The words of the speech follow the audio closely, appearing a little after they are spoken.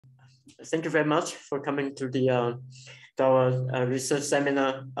thank you very much for coming to our research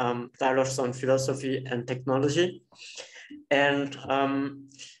seminar, Dialogues on Philosophy and Technology. And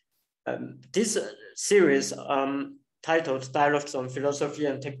this series titled Dialogues on Philosophy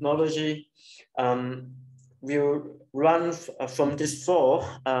and Technology will run from this fall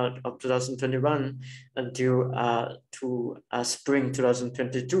of 2021 until to spring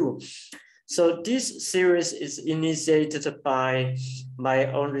 2022. So this series is initiated by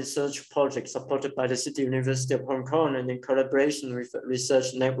my own research project supported by the City University of Hong Kong and in collaboration with the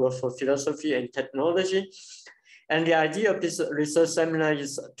Research Network for Philosophy and Technology. And the idea of this research seminar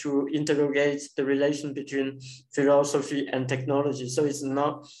is to interrogate the relation between philosophy and technology. So it's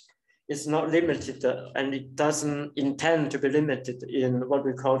not limited, and it doesn't intend to be limited in what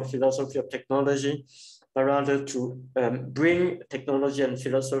we call the philosophy of technology, but rather to bring technology and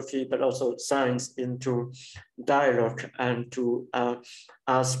philosophy, but also science into dialogue and to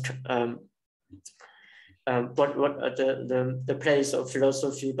ask what are the place of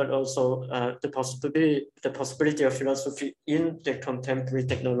philosophy, but also the possibility of philosophy in the contemporary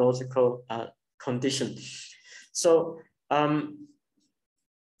technological condition. So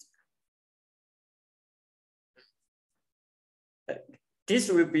this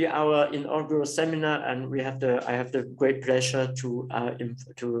will be our inaugural seminar, and I have the great pleasure to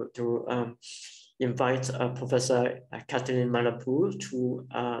invite Professor Catherine Malabou to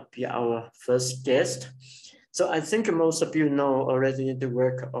be our first guest. So I think most of you know already the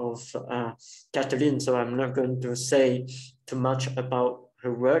work of Catherine, so I'm not going to say too much about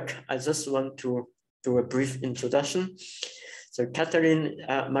her work. I just want to do a brief introduction. So Catherine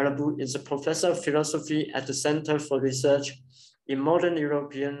Malabou is a professor of philosophy at the Center for Research in Modern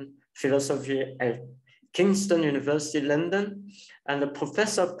European Philosophy at Kingston University, London, and a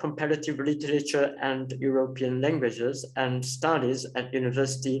professor of comparative literature and European languages and studies at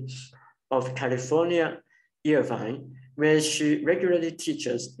University of California, Irvine, where she regularly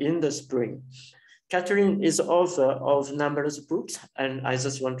teaches in the spring. Catherine is author of numerous books, and I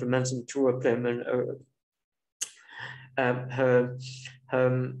just want to mention two of them. Her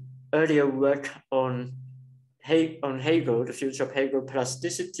earlier work on Hegel, the future of Hegel,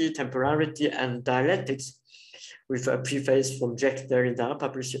 plasticity, temporality, and dialectics, with a preface from Jacques Derrida,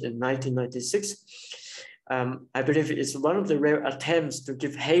 published in 1996. I believe it's one of the rare attempts to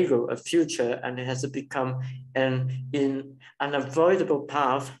give Hegel a future, and it has become an unavoidable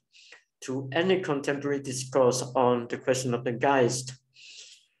path to any contemporary discourse on the question of the Geist.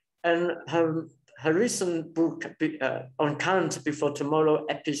 And her recent book on Kant Before Tomorrow,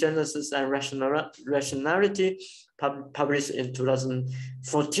 Epigenesis and Rationality, published in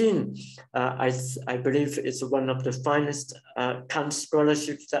 2014, I believe it's one of the finest Kant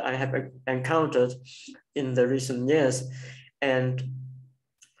scholarships that I have encountered in the recent years. And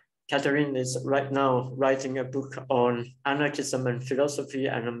Catherine is right now writing a book on anarchism and philosophy,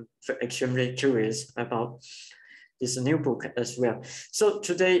 and I'm extremely curious about this new book as well. So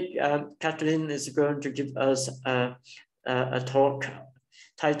today, Catherine is going to give us a talk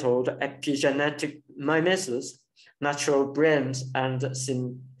titled Epigenetic Mimesis, Natural Brains and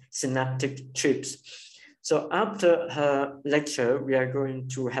Synaptic Chips. So after her lecture, we are going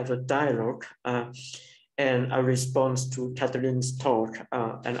to have a dialogue and a response to Catherine's talk.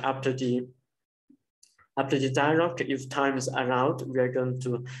 And after the dialogue, if time is allowed, we are going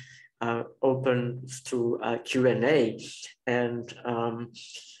to open to Q&A. And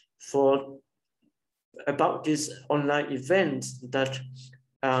for about this online event, that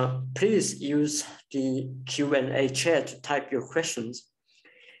please use the Q&A chat to type your questions,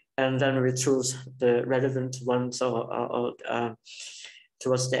 and then we choose the relevant ones towards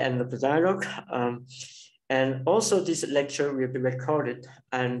the end of the dialogue. And also this lecture will be recorded,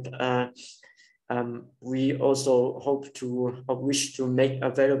 and we also wish to make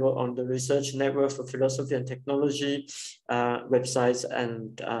available on the Research Network for Philosophy and Technology websites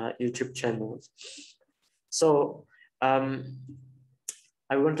and YouTube channels. So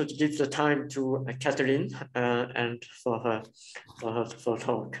I wanted to give the time to Catherine and for her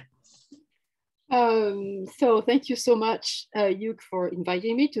talk. So thank you so much, Yuk, for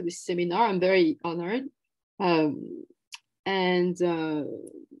inviting me to this seminar. I'm very honored.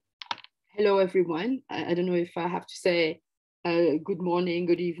 Hello, everyone. I don't know if I have to say good morning,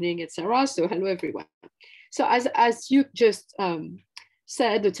 good evening, etc. So hello, everyone. So as you just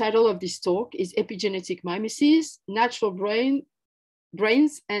said, the title of this talk is Epigenetic Mimesis, Natural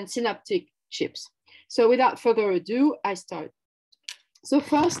Brains and Synaptic Chips. So without further ado, I start. So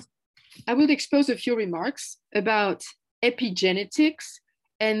first, I will expose a few remarks about epigenetics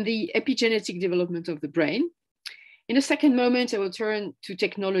and the epigenetic development of the brain. In a second moment, I will turn to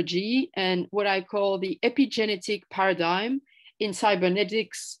technology and what I call the epigenetic paradigm in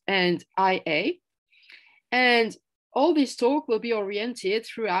cybernetics and IA. And all this talk will be oriented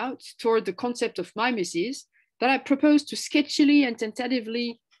throughout toward the concept of mimesis that I propose to sketchily and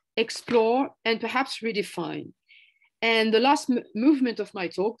tentatively explore and perhaps redefine. And the last movement of my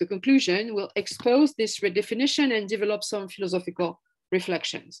talk, the conclusion, will expose this redefinition and develop some philosophical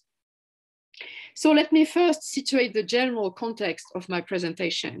reflections. So let me first situate the general context of my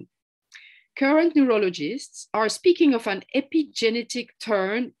presentation. Current neurologists are speaking of an epigenetic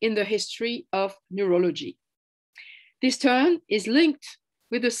turn in the history of neurology. This turn is linked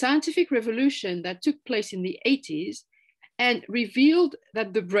with the scientific revolution that took place in the 80s and revealed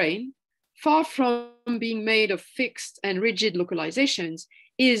that the brain, far from being made of fixed and rigid localizations,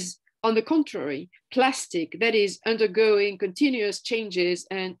 is, on the contrary, plastic, that is, undergoing continuous changes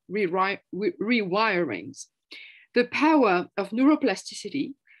and rewirings. The power of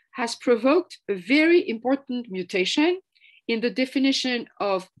neuroplasticity has provoked a very important mutation in the definition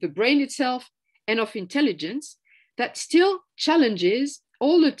of the brain itself and of intelligence that still challenges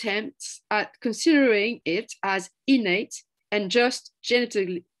all attempts at considering it as innate and just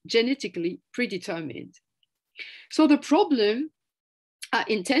genetically predetermined. So the problem I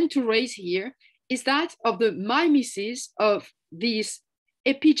intend to raise here is that of the mimesis of these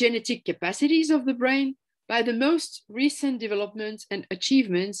epigenetic capacities of the brain by the most recent developments and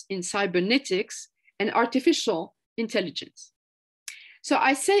achievements in cybernetics and artificial intelligence. So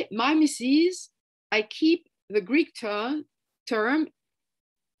I say mimesis, I keep the Greek term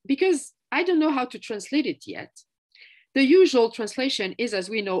because I don't know how to translate it yet. The usual translation is, as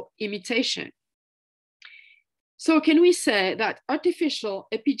we know, imitation. So can we say that artificial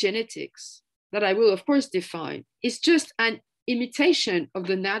epigenetics, that I will of course define, is just an imitation of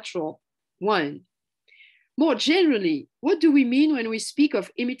the natural one? More generally, what do we mean when we speak of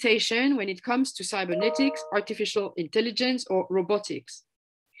imitation when it comes to cybernetics, artificial intelligence, or robotics?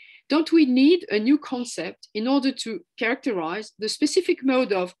 Don't we need a new concept in order to characterize the specific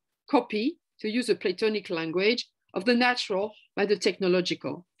mode of copy, to use a Platonic language, of the natural by the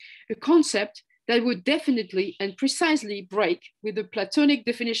technological? A concept that would definitely and precisely break with the Platonic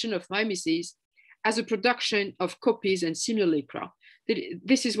definition of mimesis as a production of copies and simulacra.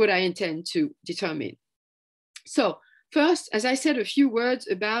 This is what I intend to determine. So first, as I said, a few words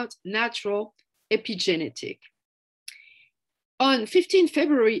about natural epigenetic. On 15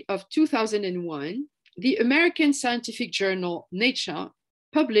 February of 2001, the American scientific journal Nature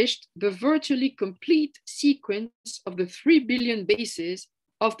published the virtually complete sequence of the 3 billion bases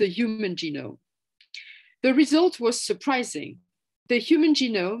of the human genome. The result was surprising. The human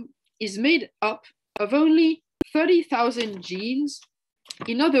genome is made up of only 30,000 genes.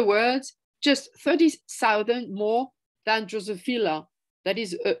 In other words, just 30,000 more than Drosophila, that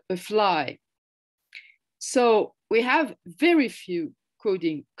is a fly. So we have very few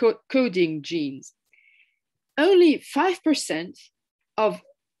coding genes. Only 5% of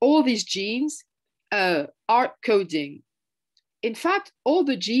all these genes are coding. In fact, all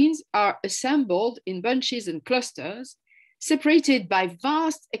the genes are assembled in bunches and clusters, separated by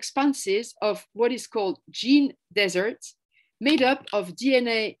vast expanses of what is called gene deserts, made up of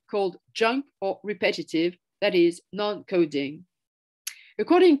DNA called junk or repetitive, that is non-coding.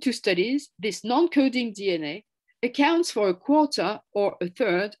 According to studies, this non-coding DNA accounts for a quarter or a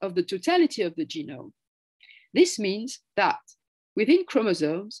third of the totality of the genome. This means that within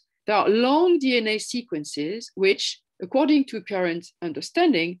chromosomes, there are long DNA sequences which, according to current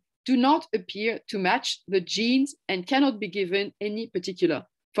understanding, do not appear to match the genes and cannot be given any particular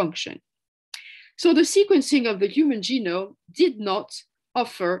function. So the sequencing of the human genome did not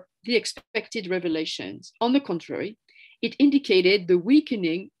offer the expected revelations. On the contrary, it indicated the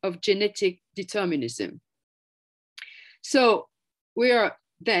weakening of genetic determinism. So we are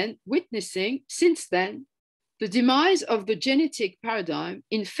then witnessing, since then, the demise of the genetic paradigm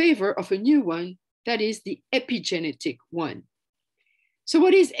in favor of a new one, that is the epigenetic one. So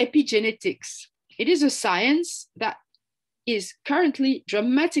what is epigenetics? It is a science that is currently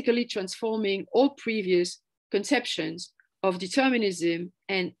dramatically transforming all previous conceptions of determinism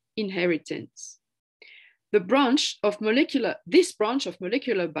and inheritance. This branch of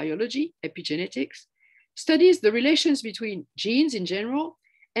molecular biology, epigenetics, studies the relations between genes in general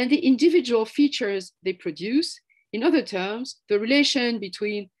and the individual features they produce. In other terms, the relation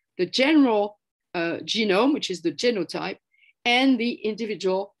between the general genome, which is the genotype, and the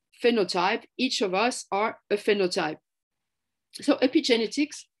individual phenotype. Each of us are a phenotype. So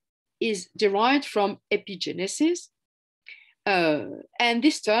epigenetics is derived from epigenesis. And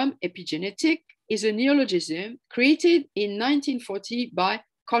this term, epigenetic, is a neologism created in 1940 by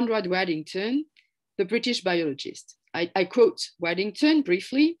Conrad Waddington, the British biologist. I quote Waddington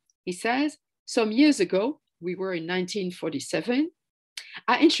briefly. He says, "Some years ago, we were in 1947,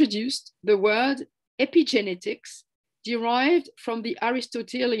 I introduced the word epigenetics, derived from the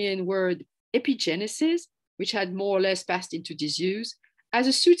Aristotelian word epigenesis, which had more or less passed into disuse, as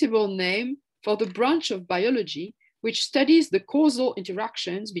a suitable name for the branch of biology which studies the causal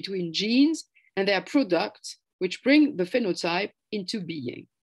interactions between genes and their products, which bring the phenotype into being."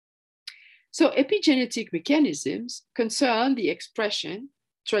 So epigenetic mechanisms concern the expression,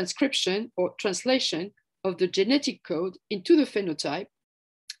 transcription, or translation of the genetic code into the phenotype,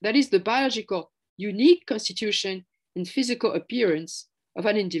 that is the biological unique constitution and physical appearance of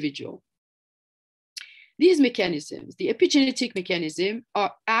an individual. These mechanisms, the epigenetic mechanism,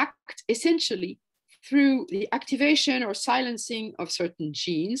 act essentially through the activation or silencing of certain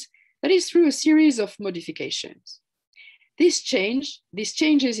genes, that is through a series of modifications. These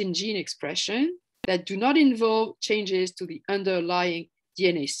changes in gene expression that do not involve changes to the underlying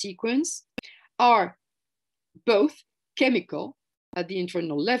DNA sequence are both chemical at the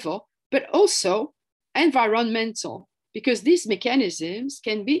internal level, but also environmental, because these mechanisms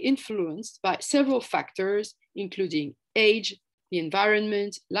can be influenced by several factors, including age, the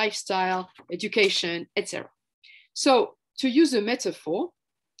environment, lifestyle, education, etc. So to use a metaphor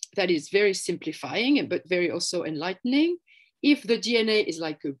that is very simplifying, but very also enlightening, if the DNA is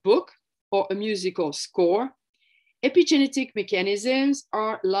like a book or a musical score, epigenetic mechanisms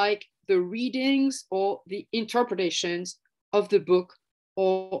are like the readings or the interpretations of the book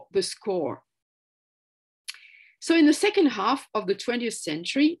or the score. So in the second half of the 20th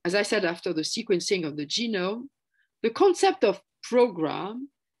century, as I said, after the sequencing of the genome, the concept of program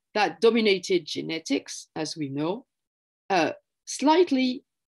that dominated genetics, as we know, slightly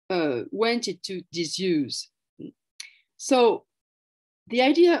went into disuse. So the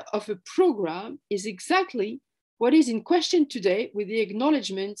idea of a program is exactly what is in question today with the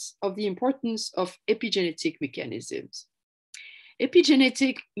acknowledgement of the importance of epigenetic mechanisms.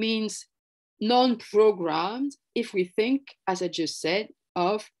 Epigenetic means non-programmed if we think, as I just said,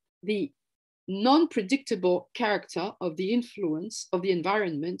 of the non-predictable character of the influence of the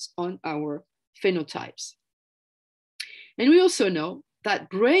environment on our phenotypes. And we also know that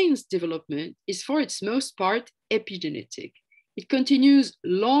brain's development is for its most part epigenetic. It continues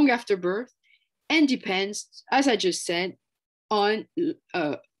long after birth and depends, as I just said, on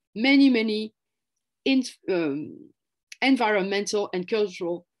many environmental and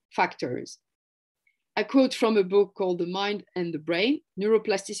cultural factors. I quote from a book called The Mind and the Brain,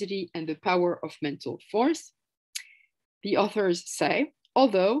 Neuroplasticity and the Power of Mental Force. The authors say,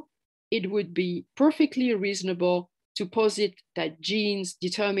 although it would be perfectly reasonable to posit that genes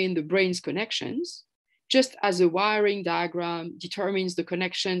determine the brain's connections, just as a wiring diagram determines the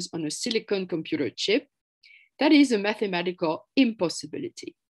connections on a silicon computer chip, that is a mathematical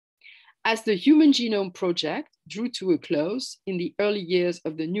impossibility. As the Human Genome Project drew to a close in the early years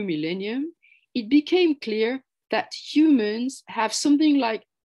of the new millennium, it became clear that humans have something like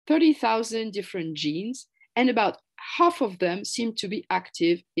 30,000 different genes, and about half of them seem to be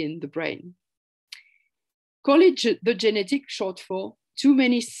active in the brain. Call it the genetic shortfall, too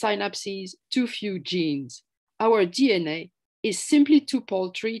many synapses, too few genes. Our DNA is simply too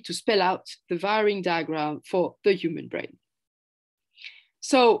paltry to spell out the wiring diagram for the human brain.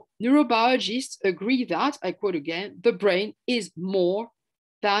 So neurobiologists agree that, I quote again, the brain is more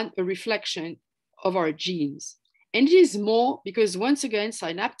than a reflection of our genes. And it is more because, once again,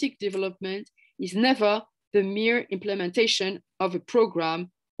 synaptic development is never the mere implementation of a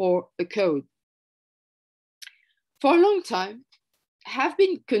program or a code. For a long time, I have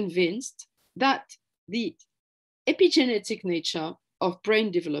been convinced that the epigenetic nature of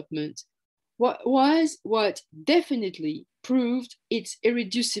brain development was what definitely proved its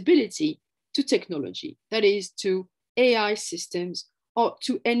irreducibility to technology, that is, to AI systems or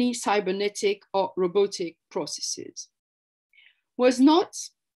to any cybernetic or robotic processes. Was not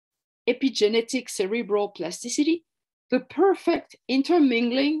epigenetic cerebral plasticity the perfect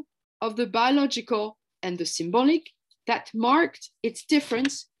intermingling of the biological and the symbolic that marked its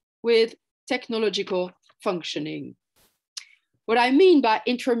difference with technological functioning? What I mean by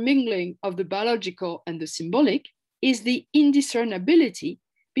intermingling of the biological and the symbolic is the indiscernibility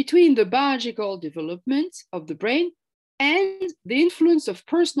between the biological development of the brain and the influence of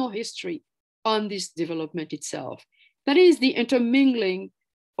personal history on this development itself. That is the intermingling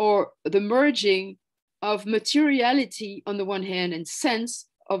or the merging of materiality on the one hand and sense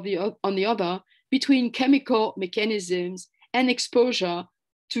on the other between chemical mechanisms and exposure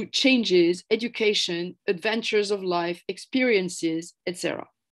to changes, education, adventures of life, experiences, etc.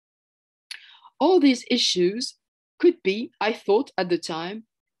 All these issues could be, I thought at the time,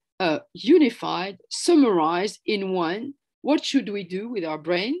 unified, summarized in one: what should we do with our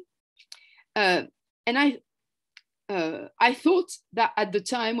brain? And I thought that at the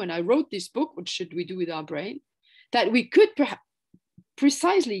time when I wrote this book, What Should We Do with Our Brain, that we could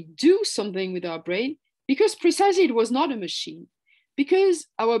precisely do something with our brain, because precisely it was not a machine, because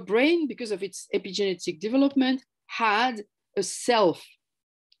our brain, because of its epigenetic development, had a self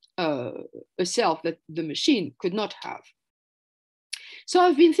that the machine could not have. So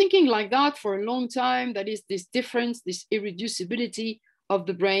I've been thinking like that for a long time, that is this difference, this irreducibility of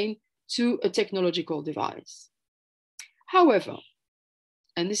the brain to a technological device. However,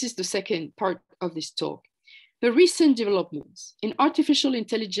 and this is the second part of this talk, the recent developments in artificial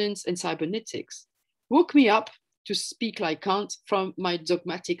intelligence and cybernetics woke me up, to speak like Kant, from my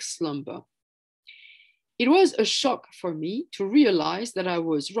dogmatic slumber. It was a shock for me to realize that I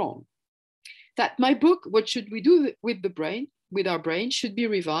was wrong, that my book, What Should We Do with Our Brain, should be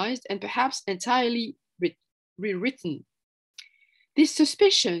revised and perhaps entirely rewritten. This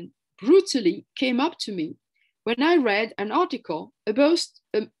suspicion brutally came up to me when I read an article about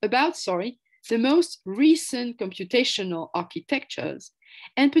the most recent computational architectures,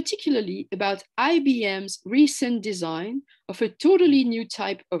 and particularly about IBM's recent design of a totally new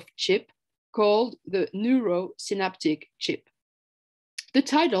type of chip called the neurosynaptic chip. The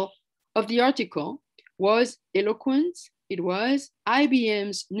title of the article was eloquent. It was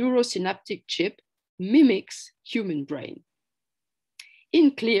IBM's neurosynaptic chip mimics human brain.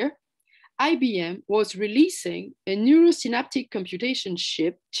 In clear, IBM was releasing a neurosynaptic computation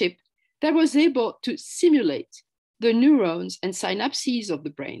chip that was able to simulate the neurons and synapses of the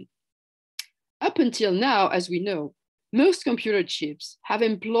brain. Up until now, as we know, most computer chips have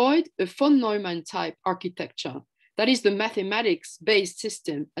employed a von Neumann type architecture, that is the mathematics-based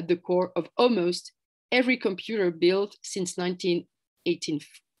system at the core of almost every computer built since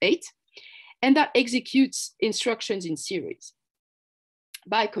 1988, and that executes instructions in series.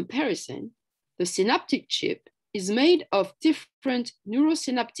 By comparison, the synaptic chip is made of different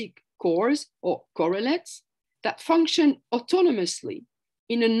neurosynaptic cores or correlates that function autonomously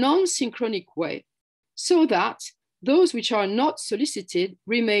in a non-synchronic way, so that those which are not solicited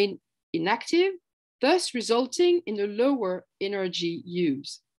remain inactive, thus resulting in a lower energy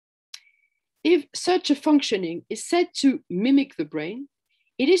use. If such a functioning is said to mimic the brain,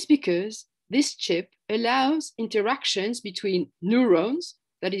 it is because this chip allows interactions between neurons,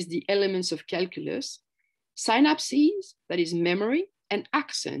 that is the elements of calculus, synapses, that is memory, and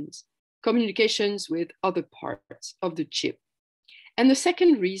axons, communications with other parts of the chip. And the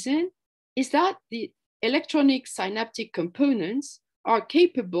second reason is that the electronic synaptic components are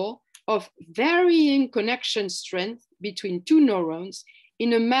capable of varying connection strength between two neurons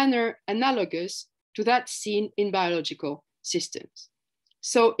in a manner analogous to that seen in biological systems.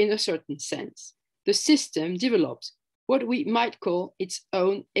 So in a certain sense, the system develops what we might call its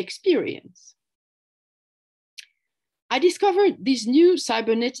own experience. I discovered this new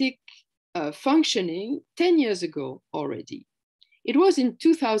cybernetic functioning 10 years ago already. It was in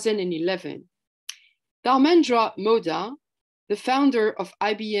 2011. Dharmendra Moda, the founder of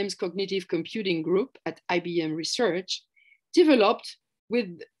IBM's cognitive computing group at IBM Research, developed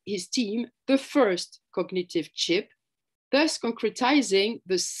with his team the first cognitive chip, thus concretizing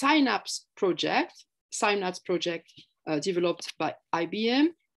the Synapse project developed by IBM,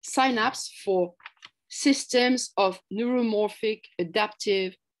 Synapse for systems of neuromorphic,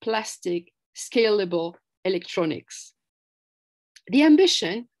 adaptive, plastic, scalable electronics. The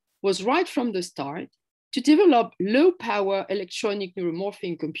ambition was right from the start to develop low-power electronic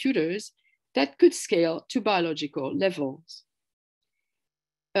neuromorphing computers that could scale to biological levels.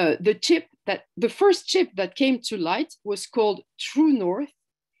 The first chip that came to light was called True North.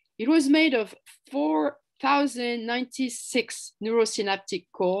 It was made of 4,096 neurosynaptic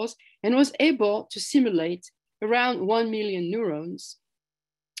cores and was able to simulate around 1 million neurons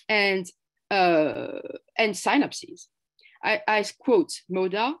and synapses. I quote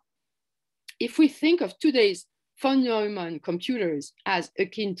Moda: if we think of today's von Neumann computers as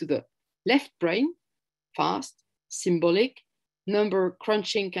akin to the left brain, fast, symbolic, number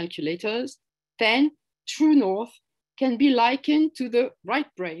crunching calculators, then True North can be likened to the right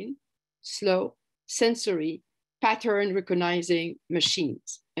brain, slow, sensory, pattern recognizing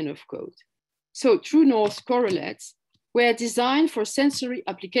machines, end of quote. So True North correlates were designed for sensory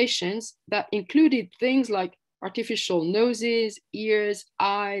applications that included things like artificial noses, ears,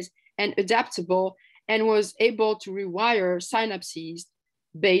 eyes, and adaptable, and was able to rewire synapses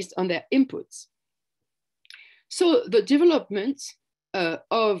based on their inputs. So the development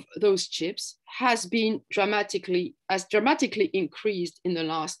of those chips has dramatically increased in the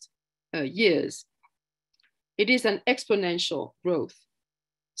last years. It is an exponential growth.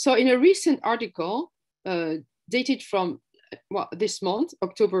 So in a recent article dated from this month,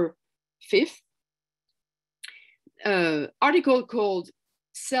 October 5th, article called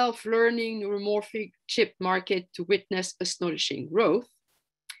Self-Learning Neuromorphic Chip Market to Witness Astonishing Growth.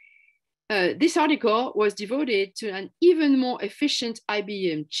 This article was devoted to an even more efficient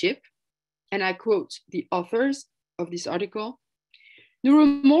IBM chip, and I quote the authors of this article: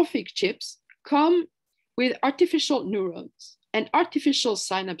 neuromorphic chips come with artificial neurons and artificial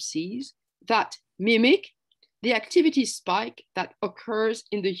synapses that mimic the activity spike that occurs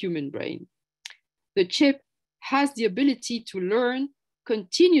in the human brain. The chip has the ability to learn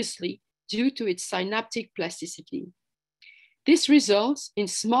continuously due to its synaptic plasticity. This results in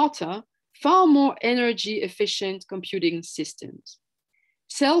smarter, far more energy efficient computing systems.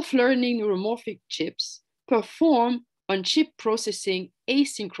 Self-learning neuromorphic chips perform on-chip processing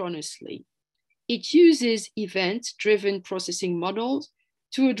asynchronously. It uses event-driven processing models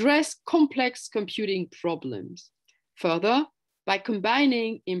to address complex computing problems. Further, by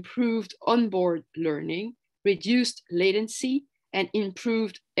combining improved onboard learning, reduced latency, and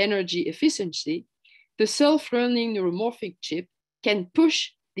improved energy efficiency, the self-learning neuromorphic chip can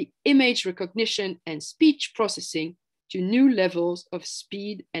push the image recognition and speech processing to new levels of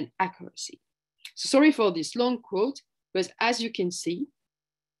speed and accuracy. So sorry for this long quote, but as you can see,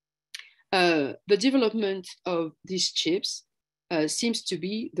 the development of these chips seems to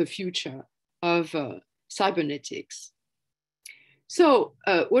be the future of cybernetics. So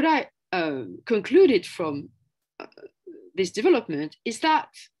what I concluded from this development is that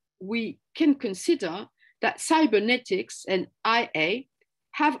we can consider that cybernetics and IA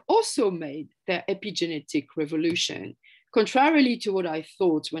have also made their epigenetic revolution, contrarily to what I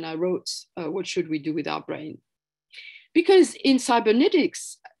thought when I wrote What Should We Do with Our Brain? Because in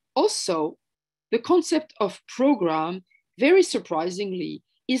cybernetics, also, the concept of program, very surprisingly,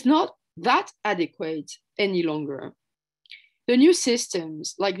 is not that adequate any longer. The new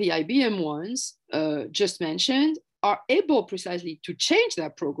systems, like the IBM ones just mentioned, are able precisely to change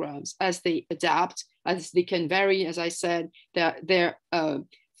their programs as they adapt, as they can vary, as I said, their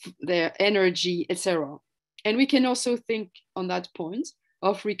energy, etc. And we can also think on that point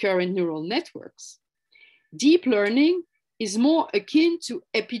of recurrent neural networks. Deep learning is more akin to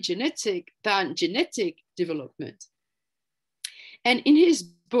epigenetic than genetic development. And in his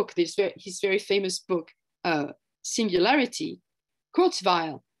book, his very famous book, Singularity,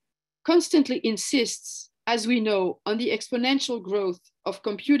 Kurzweil constantly insists, as we know, on the exponential growth of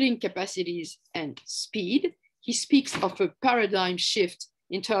computing capacities and speed. He speaks of a paradigm shift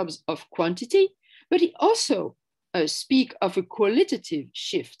in terms of quantity, but he also speaks of a qualitative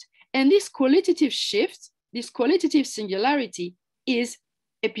shift. And this qualitative shift, this qualitative singularity is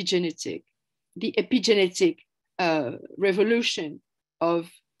epigenetic, the epigenetic revolution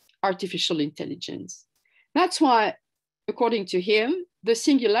of artificial intelligence. That's why, according to him, the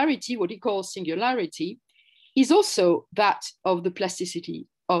singularity, what he calls singularity, is also that of the plasticity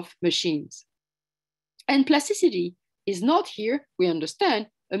of machines. And plasticity is not here, we understand,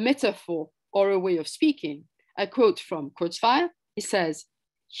 a metaphor or a way of speaking. I quote from Kurzweil, he says,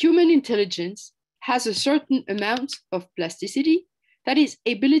 human intelligence has a certain amount of plasticity, that is,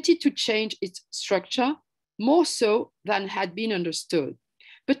 ability to change its structure more so than had been understood.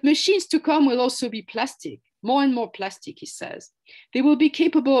 But machines to come will also be plastic, more and more plastic, he says. They will be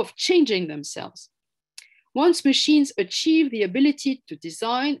capable of changing themselves. Once machines achieve the ability to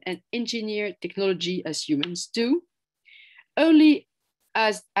design and engineer technology as humans do, only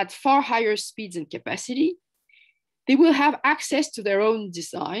as at far higher speeds and capacity, they will have access to their own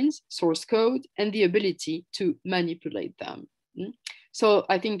designs, source code, and the ability to manipulate them. So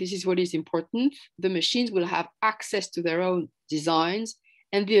I think this is what is important. The machines will have access to their own designs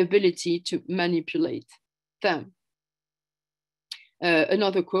and the ability to manipulate them.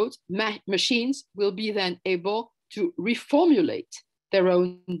 Another quote, machines will be then able to reformulate their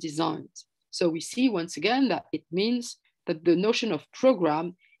own designs. So we see once again that it means that the notion of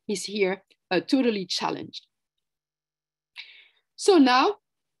program is here totally challenged. So now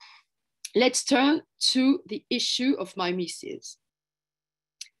let's turn to the issue of mimesis.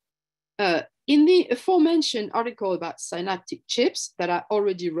 In the aforementioned article about synaptic chips that I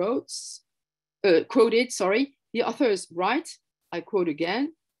already quoted, the authors write, I quote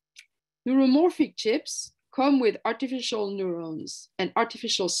again, neuromorphic chips come with artificial neurons and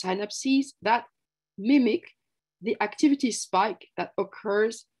artificial synapses that mimic the activity spike that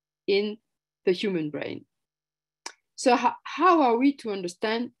occurs in the human brain. So how are we to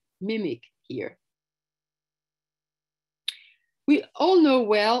understand mimic here? We all know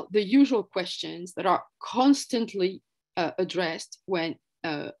well the usual questions that are constantly addressed when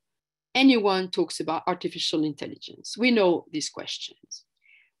anyone talks about artificial intelligence. We know these questions.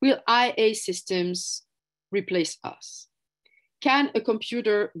 Will IA systems replace us? Can a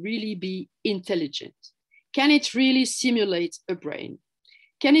computer really be intelligent? Can it really simulate a brain?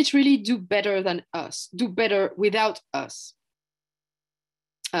 Can it really do better than us, do better without us?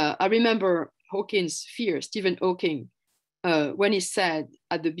 I remember Hawking's fear, Stephen Hawking, when he said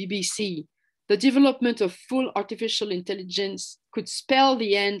at the BBC, the development of full artificial intelligence could spell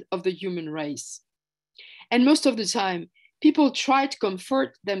the end of the human race. And most of the time, people try to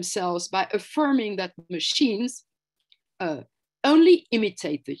comfort themselves by affirming that machines only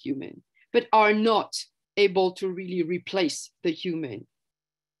imitate the human, but are not able to really replace the human.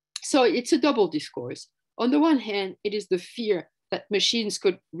 So it's a double discourse. On the one hand, it is the fear that machines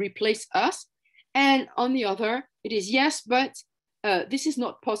could replace us. And on the other, it is yes, but this is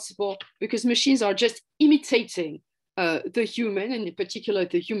not possible because machines are just imitating the human, and in particular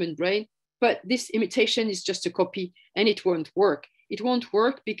the human brain. But this imitation is just a copy and it won't work. It won't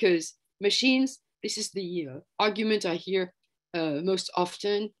work because machines, this is the argument I hear most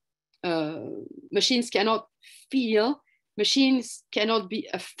often, machines cannot feel, machines cannot be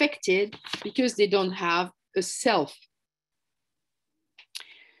affected because they don't have a self.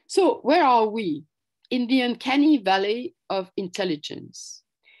 So where are we? In the uncanny valley of intelligence.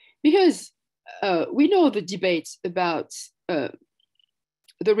 Because we know the debates about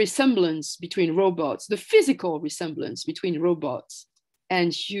the resemblance between robots, the physical resemblance between robots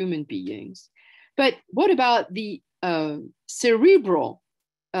and human beings. But what about the cerebral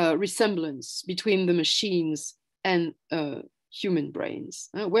resemblance between the machines and human brains?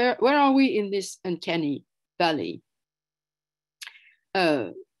 Where are we in this uncanny valley?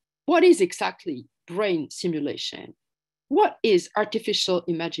 What is exactly brain simulation? What is artificial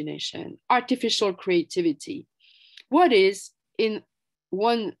imagination, artificial creativity? What is, in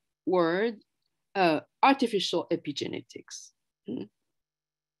one word, artificial epigenetics?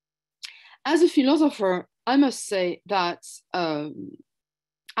 As a philosopher, I must say that I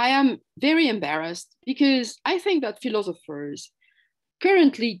am very embarrassed because I think that philosophers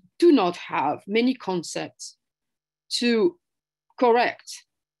currently do not have many concepts to correct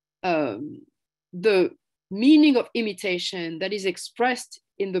the meaning of imitation that is expressed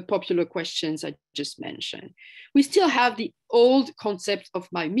in the popular questions I just mentioned. We still have the old concept of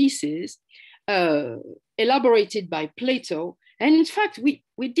mimesis elaborated by Plato. And in fact, we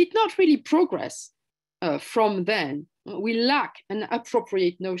did not really progress from then. We lack an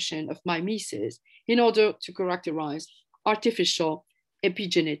appropriate notion of mimesis in order to characterize artificial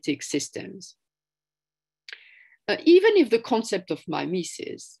epigenetic systems. Even if the concept of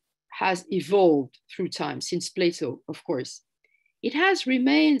mimesis has evolved through time since Plato, of course, it has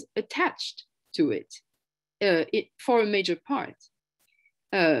remained attached to it, for a major part.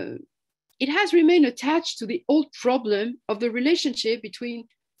 It has remained attached to the old problem of the relationship between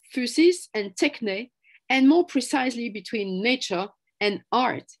physis and techne, and more precisely between nature and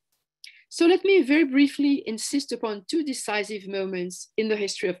art. So let me very briefly insist upon two decisive moments in the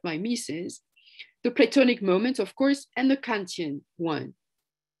history of mimesis: the Platonic moment, of course, and the Kantian one.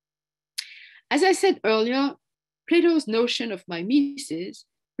 As I said earlier, Plato's notion of mimesis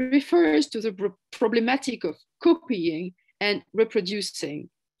refers to the problematic of copying and reproducing.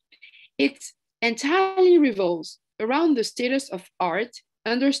 It entirely revolves around the status of art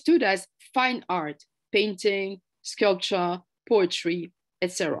understood as fine art, painting, sculpture, poetry,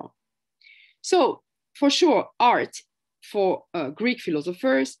 etc. So for sure, art for Greek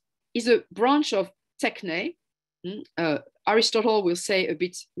philosophers is a branch of techne. Aristotle will say a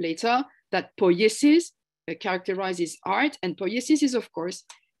bit later that poiesis characterizes art, and poiesis is, of course,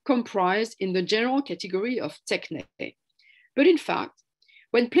 comprised in the general category of techne. But in fact,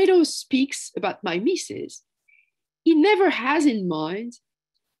 when Plato speaks about mimesis, he never has in mind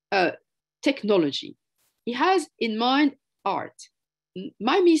technology. He has in mind art.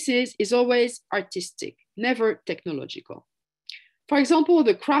 Mimesis is always artistic, never technological. For example,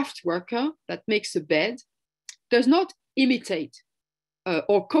 the craft worker that makes a bed does not imitate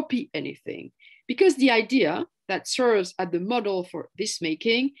or copy anything, because the idea that serves as the model for this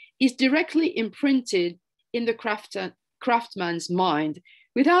making is directly imprinted in the craftsman's mind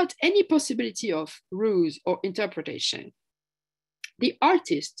without any possibility of ruse or interpretation. The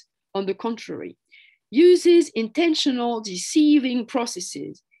artist, on the contrary, uses intentional deceiving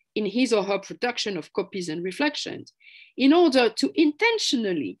processes in his or her production of copies and reflections in order to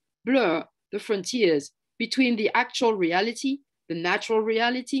intentionally blur the frontiers between the actual reality, the natural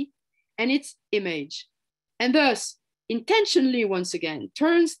reality, and its image, and thus intentionally, once again,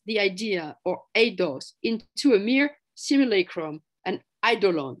 turns the idea or eidos into a mere simulacrum, an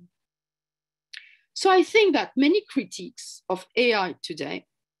eidolon. So I think that many critiques of AI today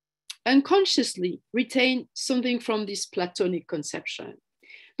unconsciously retain something from this Platonic conception,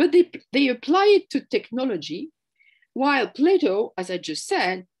 but they apply it to technology, while Plato, as I just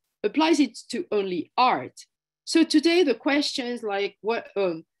said, applies it to only art. So today the questions like what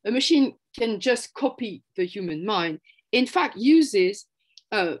a machine can just copy the human mind, in fact uses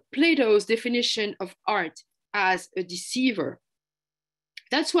Plato's definition of art as a deceiver.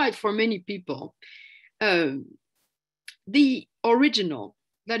 That's why for many people, the original,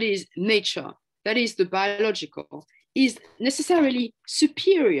 that is nature, that is the biological, is necessarily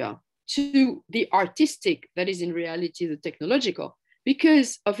superior to the artistic, that is in reality the technological,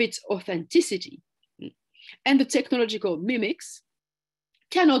 because of its authenticity. And the technological mimics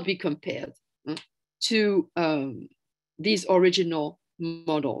cannot be compared to these original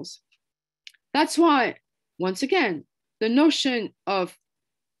models. That's why, once again, the notion of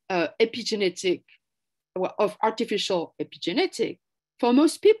epigenetic, of artificial epigenetic, for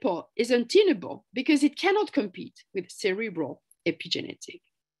most people is untenable because it cannot compete with cerebral epigenetic.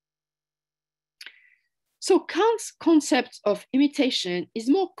 So Kant's concept of imitation is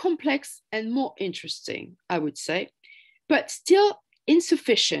more complex and more interesting, I would say, but still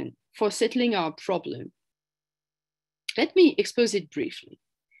insufficient for settling our problem. Let me expose it briefly.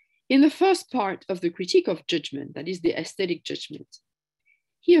 In the first part of the critique of judgment, that is the aesthetic judgment,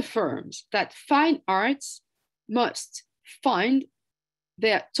 he affirms that fine arts must find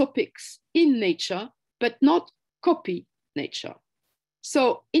their topics in nature, but not copy nature.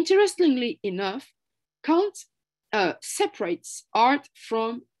 So interestingly enough, Kant separates art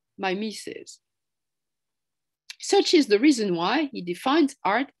from mimesis. Such is the reason why he defines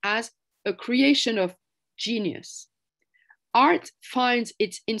art as a creation of genius. Art finds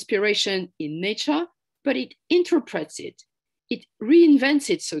its inspiration in nature, but it interprets it. It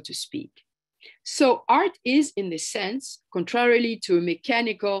reinvents it, so to speak. So art is, in this sense, contrarily to a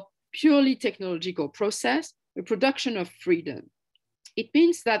mechanical, purely technological process, a production of freedom. It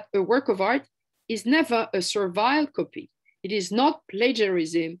means that a work of art is never a servile copy. It is not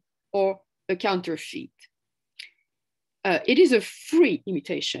plagiarism or a counterfeit. It is a free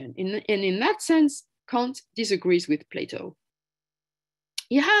imitation. And in that sense, Kant disagrees with Plato.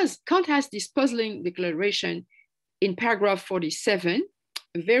 Kant has this puzzling declaration in paragraph 47,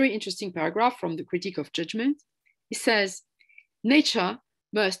 a very interesting paragraph from the Critique of Judgment. He says, nature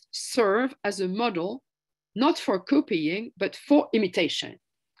must serve as a model, not for copying, but for imitation.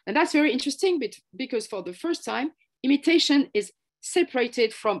 And that's very interesting because for the first time, imitation is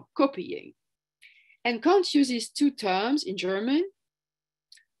separated from copying. And Kant uses two terms in German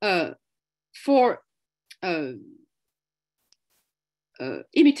for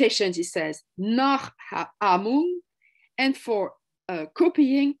imitations, he says, Nachahmung, and for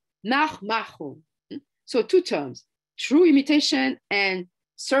copying, Nachmachung. So two terms, true imitation and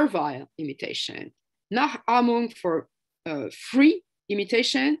servile imitation. Nachahmung for free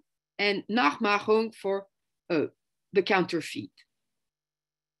imitation and Nachmachung for the counterfeit.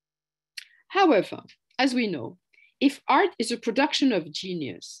 However, as we know, if art is a production of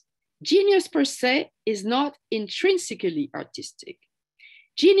genius, genius per se is not intrinsically artistic.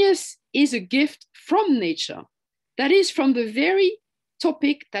 Genius is a gift from nature, that is from the very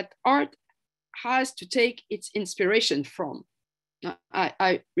topic that art has to take its inspiration from.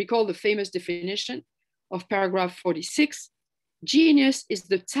 I recall the famous definition of paragraph 46. Genius is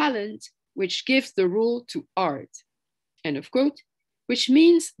the talent which gives the rule to art, end of quote, which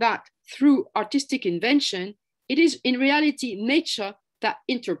means that through artistic invention, it is in reality nature that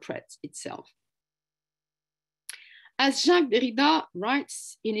interprets itself. As Jacques Derrida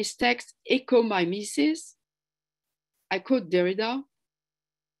writes in his text Eco-Mimesis, I quote Derrida,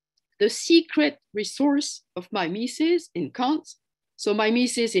 the secret resource of mimesis in Kant, so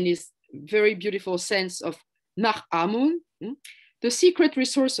mimesis in his very beautiful sense of Nachahmung, the secret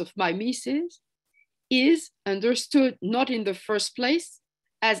resource of mimesis is understood not in the first place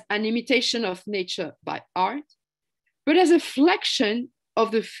as an imitation of nature by art, but as a flexion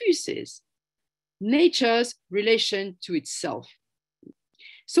of the physis, nature's relation to itself.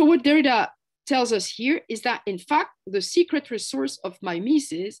 So what Derrida tells us here is that in fact, the secret resource of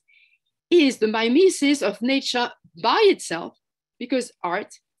mimesis is the mimesis of nature by itself, because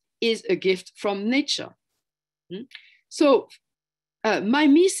art is a gift from nature. So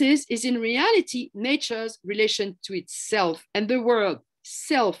mimesis is in reality nature's relation to itself. And the word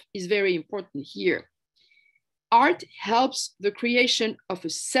self is very important here. Art helps the creation of a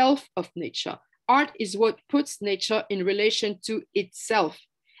self of nature. Art is what puts nature in relation to itself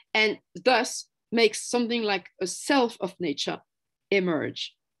and thus makes something like a self of nature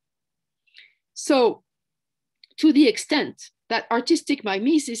emerge. So, to the extent that artistic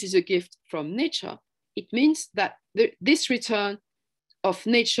mimesis is a gift from nature, it means that this return of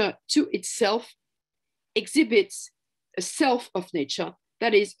nature to itself exhibits a self of nature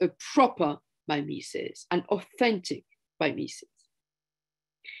that is a proper mimesis, an authentic mimesis.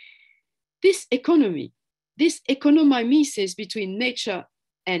 This economimesis between nature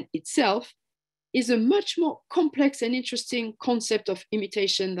and itself is a much more complex and interesting concept of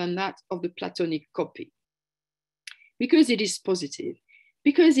imitation than that of the Platonic copy. Because it is positive,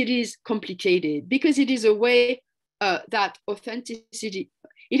 because it is complicated, because it is a way it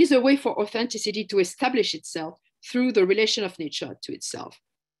is a way for authenticity to establish itself through the relation of nature to itself.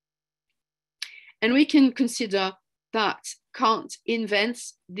 And we can consider that Kant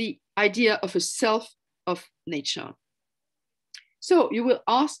invents the idea of a self of nature. So you will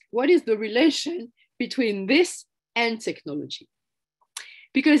ask, what is the relation between this and technology?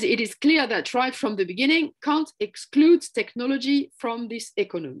 Because it is clear that right from the beginning, Kant excludes technology from this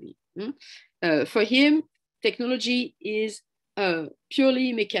economy. For him, technology is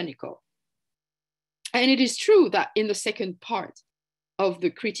purely mechanical. And it is true that in the second part of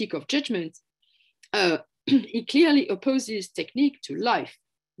the Critique of Judgment, he clearly opposes technique to life.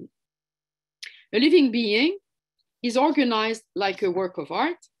 A living being is organized like a work of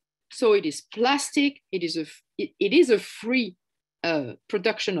art, so it is plastic, it is a free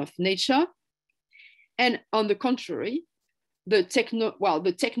production of nature. And on the contrary, the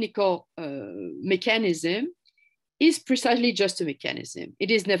technical mechanism is precisely just a mechanism.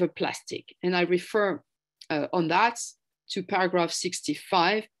 It is never plastic. And I refer on that to paragraph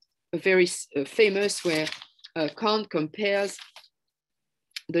 65, a very famous where Kant compares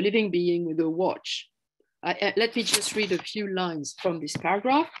the living being with a watch. Let me just read a few lines from this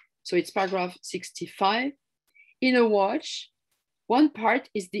paragraph. So it's paragraph 65. In a watch, one part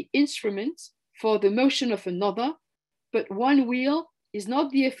is the instrument for the motion of another, but one wheel is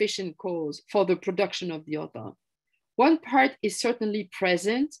not the efficient cause for the production of the other. One part is certainly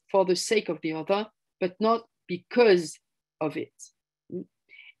present for the sake of the other, but not because of it.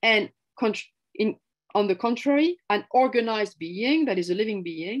 And on the contrary, an organized being, that is a living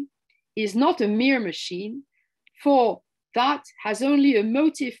being, is not a mere machine, for that has only a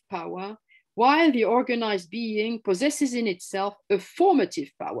motive power, while the organized being possesses in itself a formative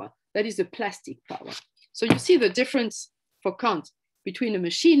power, that is a plastic power. So you see the difference for Kant between a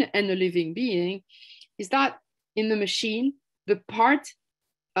machine and a living being is that in the machine, the parts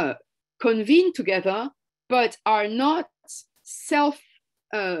convene together, but are not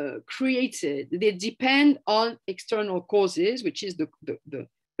self-created. They depend on external causes, which is the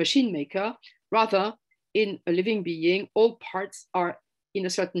machine maker. Rather, in a living being, all parts are, in a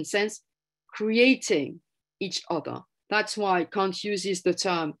certain sense, creating each other. That's why Kant uses the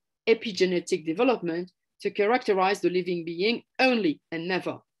term epigenetic development to characterize the living being only and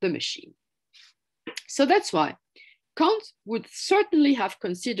never the machine. So that's why Kant would certainly have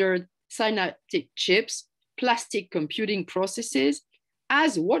considered synaptic chips, plastic computing processes,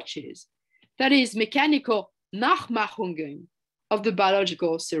 as watches, that is, mechanical Nachmachungen of the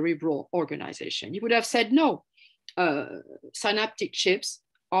biological cerebral organization. You would have said, no, synaptic chips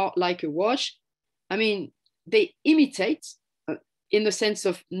are like a watch. I mean, they imitate, in the sense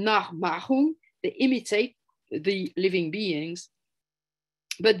of Nachmachung, they imitate the living beings,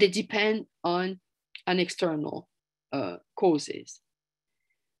 but they depend on an external causes.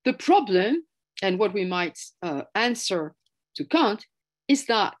 The problem, and what we might answer to Kant, is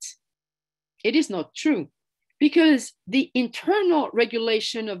that it is not true, because the internal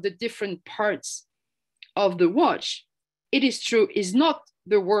regulation of the different parts of the watch, it is true, is not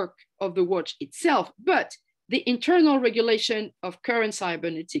the work of the watch itself, but the internal regulation of current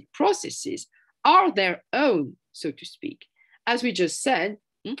cybernetic processes are their own, so to speak. As we just said,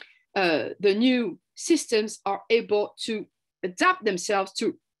 the new systems are able to adapt themselves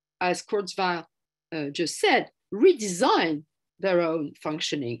to, as Kurzweil just said, redesign their own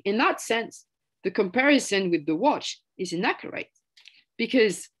functioning. In that sense, the comparison with the watch is inaccurate,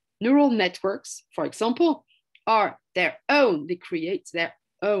 because neural networks, for example, are their own, they create their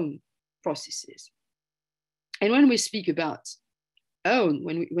own processes. And when we speak about own,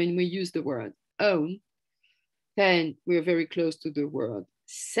 when we use the word own, then we're very close to the word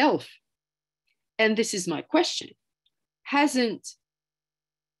self. And this is my question. Hasn't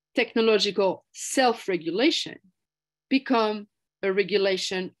technological self-regulation become a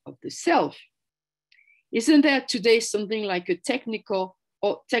regulation of the self? Isn't there today something like a technical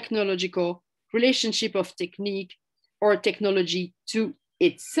or technological relationship of technique or technology to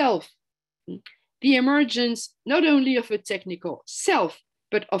itself? The emergence not only of a technical self,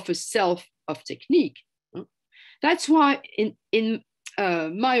 but of a self of technique. That's why, in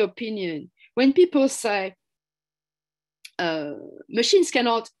my opinion, when people say machines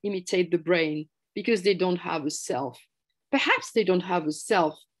cannot imitate the brain because they don't have a self, perhaps they don't have a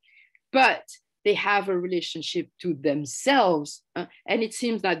self, but they have a relationship to themselves. And it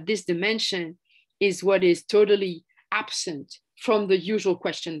seems that this dimension is what is totally absent from the usual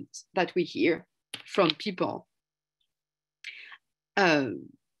questions that we hear from people. It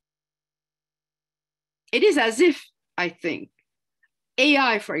is as if, I think,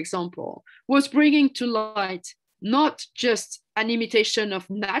 AI, for example, was bringing to light not just an imitation of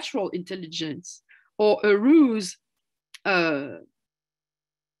natural intelligence or a ruse, was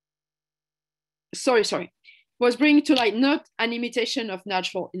bringing to light not an imitation of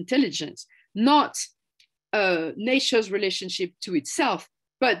natural intelligence, not nature's relationship to itself,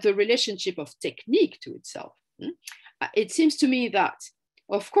 but the relationship of technique to itself. It seems to me that,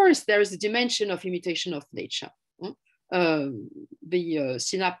 of course, there is a dimension of imitation of nature. The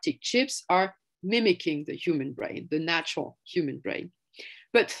synaptic chips are mimicking the human brain, the natural human brain.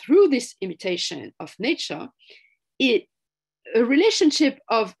 But through this imitation of nature, a relationship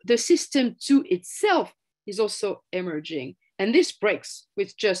of the system to itself is also emerging. And this breaks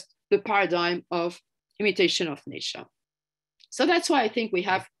with just the paradigm of imitation of nature. So that's why I think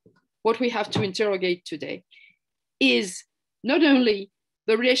what we have to interrogate today is not only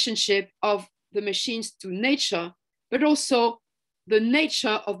the relationship of the machines to nature, but also the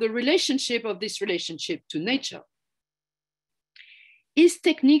nature of the relationship of this relationship to nature. Is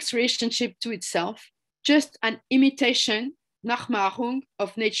technique's relationship to itself just an imitation, Nachmachung,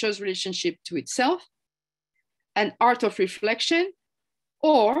 of nature's relationship to itself, an art of reflection,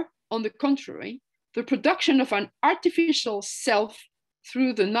 or, on the contrary, the production of an artificial self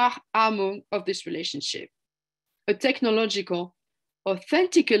through the Nachahmung of this relationship, a technological,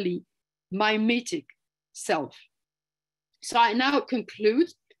 authentically mimetic self? So I now conclude,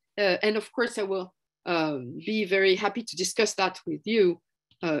 and of course I will be very happy to discuss that with you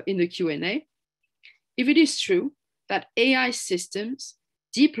in the Q&A. If it is true that AI systems,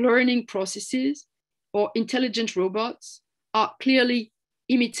 deep learning processes, or intelligent robots are clearly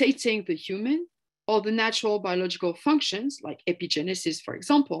imitating the human or the natural biological functions, like epigenesis, for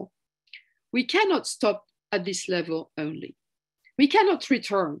example, we cannot stop at this level only. We cannot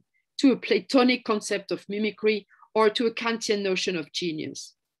return to a Platonic concept of mimicry or to a Kantian notion of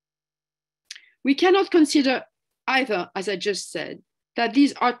genius. We cannot consider either, as I just said, that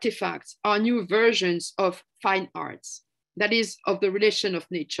these artifacts are new versions of fine arts, that is, of the relation of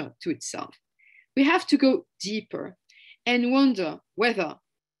nature to itself. We have to go deeper and wonder whether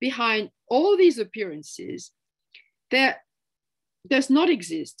behind all these appearances, there does not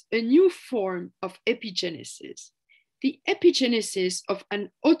exist a new form of epigenesis, the epigenesis of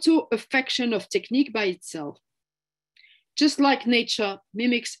an auto-affection of technique by itself. Just like nature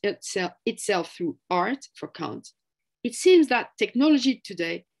mimics itself through art, for Kant, it seems that technology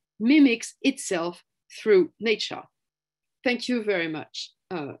today mimics itself through nature. Thank you very much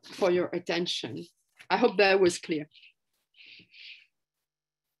for your attention. I hope that was clear.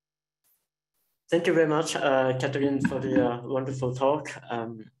 Thank you very much, Catherine, for the wonderful talk.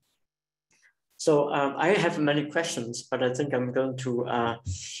 I have many questions, but I think I'm going to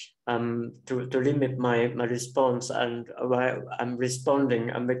limit my response, and while I'm responding,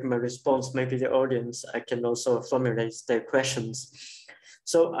 I'm making my response, maybe the audience can also formulate their questions.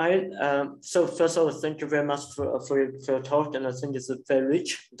 So first of all, thank you very much for your talk, and I think it's very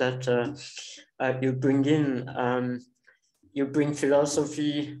rich that you bring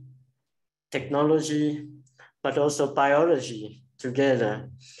philosophy, technology, but also biology together.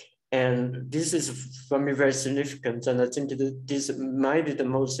 And this is for me very significant, and I think this might be the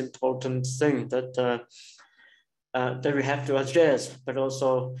most important thing that we have to address, but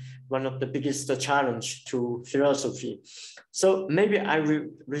also one of the biggest challenge to philosophy. So maybe I will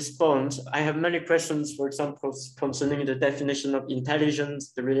respond. I have many questions, for example, concerning the definition of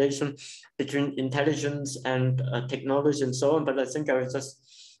intelligence, the relation between intelligence and technology and so on, but I think I will just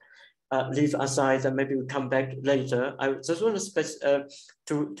leave aside and maybe we'll come back later. I just want to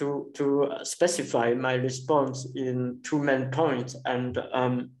specify my response in two main points. And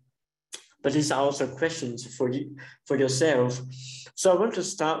but these are also questions for you, for yourself. So I want to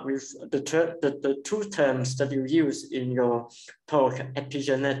start with the two terms that you use in your talk,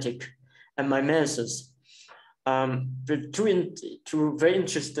 epigenetic and mimesis. Two very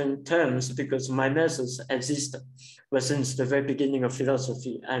interesting terms, because mimesis exists since the very beginning of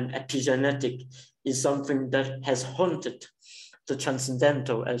philosophy, and epigenetic is something that has haunted the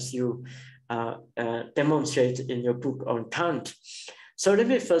transcendental, as you demonstrate in your book on Kant. So let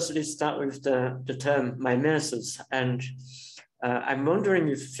me firstly start with the term mimesis. And I'm wondering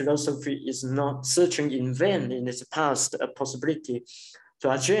if philosophy is not searching in vain in its past a possibility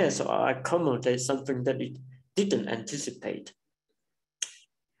to address or accommodate something that it didn't anticipate.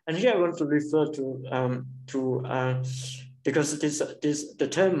 And here I want to refer to because the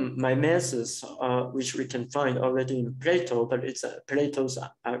term mimesis, which we can find already in Plato, but it's Plato's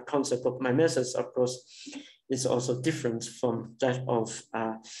concept of mimesis, of course, is also different from that of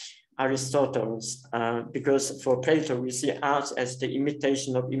Aristotle's, because for Plato, we see art as the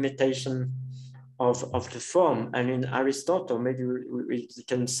imitation of the form. And in Aristotle, maybe we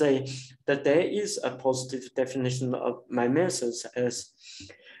can say that there is a positive definition of mimesis, as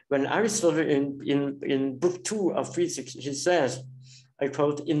when Aristotle in book 2 of physics, he says, I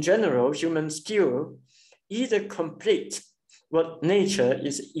quote, "In general, human skill either complete what nature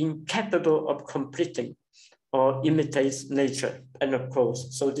is incapable of completing or imitates nature," end of quote.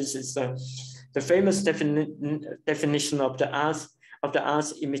 So this is the famous definition of the ars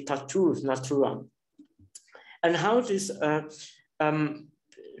imitatur naturam. And how this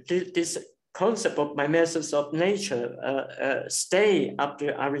concept of mimesis of nature stay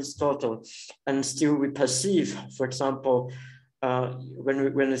after Aristotle, and still we perceive, for example,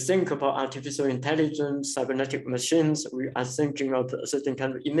 when we think about artificial intelligence, cybernetic machines, we are thinking of a certain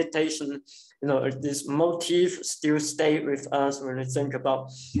kind of imitation. You know, this motif still stay with us when we think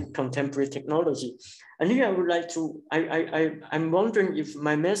about contemporary technology. And here I would like to, I'm wondering if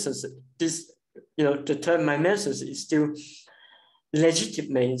mimesis, the term mimesis is still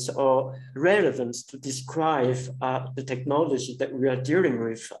legitimate or relevant to describe the technology that we are dealing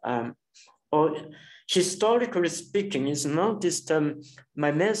with. Or historically speaking, is not this term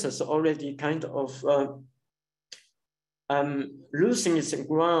mimesis already kind of losing its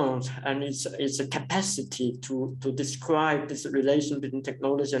ground and its capacity to describe this relation between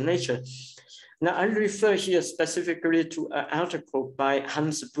technology and nature? Now, I refer here specifically to an article by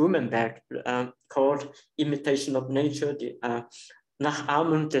Hans Blumenberg called "Imitation of Nature," the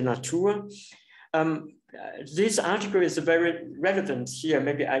Nachahmen der Natur. This article is very relevant here.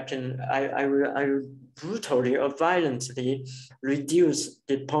 Maybe I will brutally or violently reduce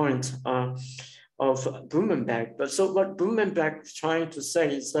the point of Blumenberg. But so what Blumenberg is trying to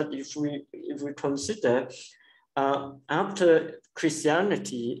say is that if we consider after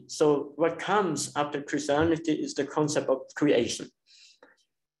Christianity, so what comes after Christianity is the concept of creation.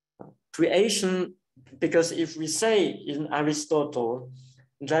 Creation, because if we say in Aristotle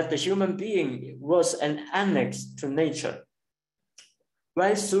that the human being was an annex to nature,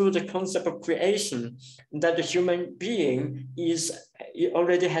 right through the concept of creation, that the human being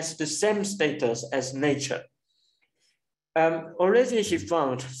already has the same status as nature. Already he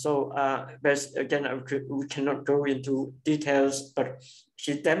found, so again, we cannot go into details, but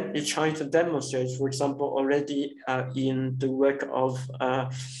he tried to demonstrate, for example, already in the work of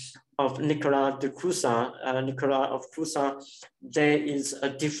Nicolas de Cousin, Nicolas of Cousin, there is a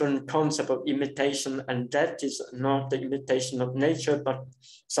different concept of imitation, and that is not the imitation of nature, but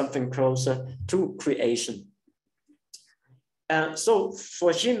something closer to creation. So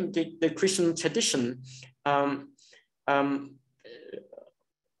for him, the Christian tradition,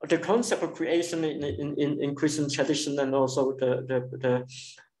 the concept of creation in Christian tradition, and also the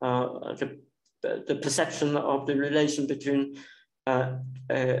perception of the relation between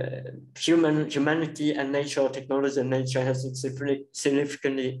humanity and nature, or technology and nature, has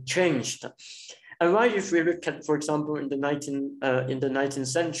significantly changed. And why, if we look at, for example, in the 19th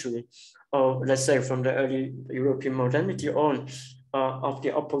century, or let's say from the early European modernity on, of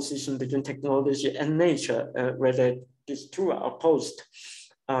the opposition between technology and nature, where these two are opposed.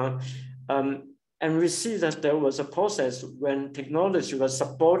 And we see that there was a process when technology was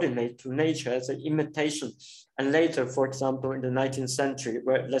subordinate to nature as an imitation. And later, for example, in the 19th century,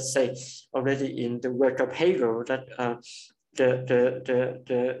 where, let's say, already in the work of Hegel, that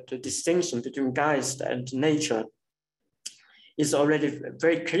the distinction between Geist and nature is already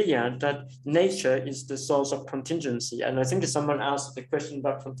very clear, that nature is the source of contingency. And I think someone asked the question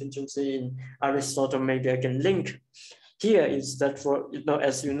about contingency in Aristotle, maybe I can link here is that for,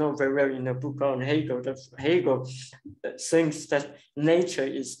 as you know very well in the book on Hegel, that Hegel thinks that nature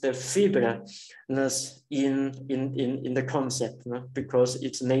is the feebleness in the concept, because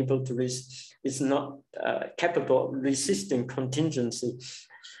it's unable to it's not capable of resisting contingency,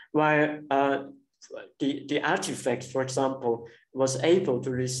 while the artifact, for example, was able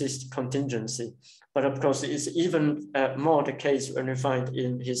to resist contingency. But of course, it's even more the case when we find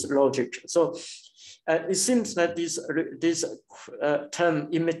in his logic. So it seems that this term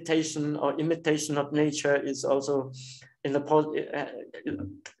imitation or imitation of nature is also in the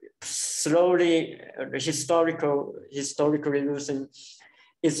slowly historically losing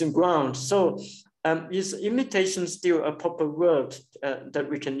its ground. So is imitation still a proper word that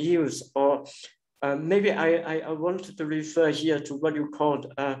we can use? Or maybe I wanted to refer here to what you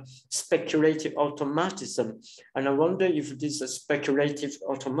called speculative automatism. And I wonder if this is speculative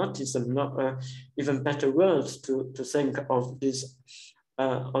automatism, not even better words to think of this,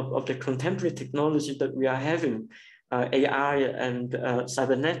 of the contemporary technology that we are having, AI and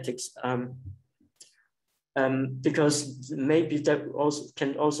cybernetics, because maybe that also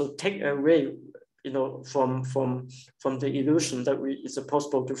can also take away, from the illusion that it's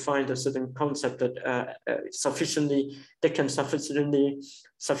possible to find a certain concept that can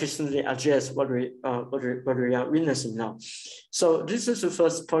sufficiently address what we are witnessing now. So this is the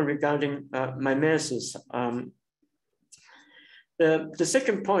first point regarding mimesis. The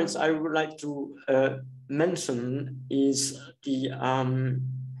second point I would like to mention is the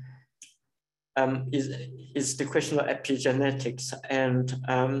question of epigenetics, and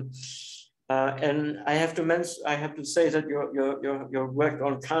I have to say that your work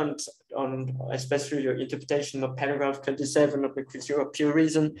on Kant, on especially your interpretation of paragraph 27 of the Critique of Pure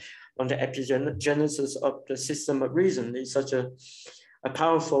Reason on the epigenesis of the system of reason, is such a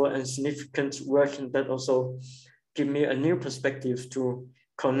powerful and significant work, and that also give me a new perspective to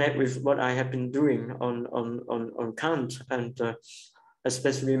connect with what I have been doing on Kant, and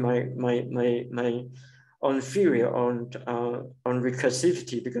especially my own theory on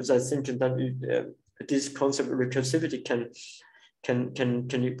recursivity, because I think that this concept of recursivity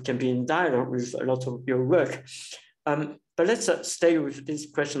can be in dialogue with a lot of your work. But let's stay with this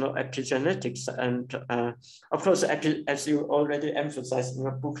question of epigenetics. And of course, as you already emphasized in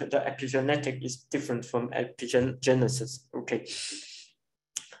your book, the epigenetic is different from epigenesis. Okay.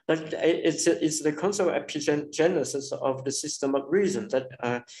 But it's the concept of epigenesis of the system of reason that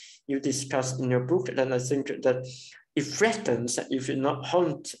you discussed in your book. And I think that it threatens, if it not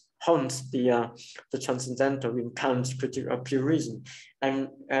haunts the transcendental in Kant's Critique of Pure Reason. And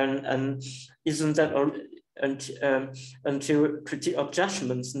isn't that until Critique of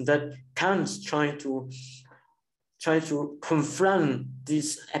Judgments, and that Kant's trying to confront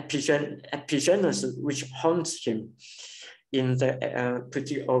this epigenesis which haunts him in the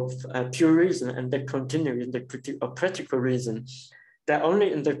Critique of Pure Reason, and that continue in the Critique of Practical Reason. That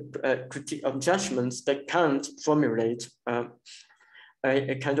only in the Critique of Judgments that Kant formulate a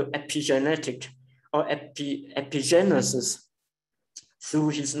kind of epigenetic or epigenesis through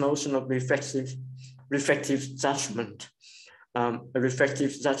his notion of reflective judgment. A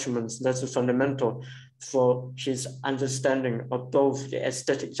reflective judgment that's fundamental for his understanding of both the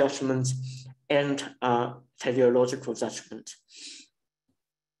aesthetic judgments and teleological judgment.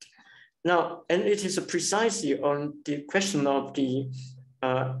 Now, and it is precisely on the question of the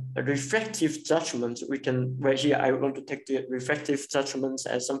reflective judgment where here I want to take the reflective judgments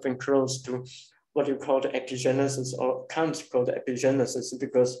as something close to what you call the epigenesis, or Kant called the epigenesis,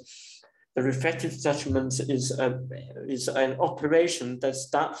 because the reflective judgment is an operation that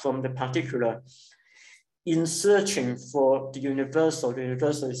starts from the particular in searching for the universal. The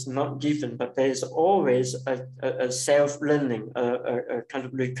universal is not given, but there is always a self-learning, a kind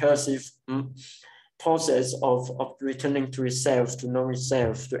of recursive process of returning to itself, to know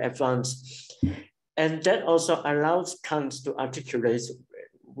itself, to advance. And that also allows Kant to articulate,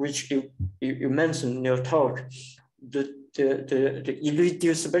 which you mentioned in your talk, the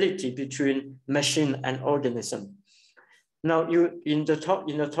irreducibility between machine and organism. Now, in the talk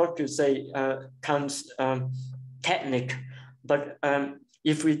you say Kant's technique, but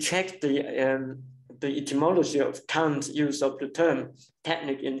if we check the etymology of Kant's use of the term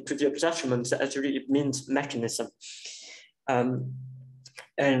technique in Critique of Judgments, actually it means mechanism. And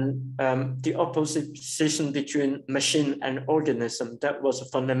the opposition between machine and organism, that was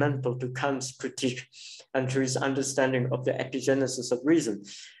fundamental to Kant's critique and to his understanding of the epigenesis of reason.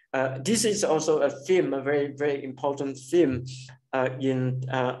 This is also a theme, a very, very important theme in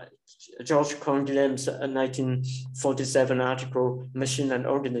George Canguilhem's 1947 article, Machine and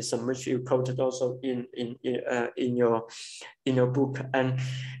Organism, which you quoted also in your book. And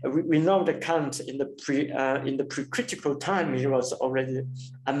we know that Kant in the pre-critical time, he was already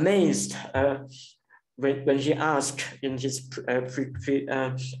amazed when he asked in his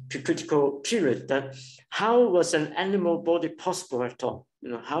pre-critical period that how was an animal body possible at all?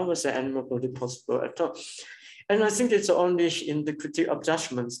 How was an animal body possible at all? And I think it's only in the critique of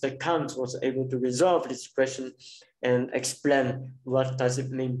judgments that Kant was able to resolve this question and explain what does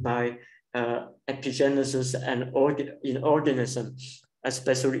it mean by epigenesis and inorganism,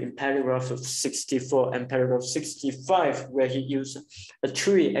 especially in paragraph 64 and paragraph 65, where he used a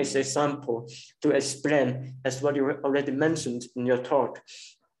tree as example to explain, as what you already mentioned in your talk,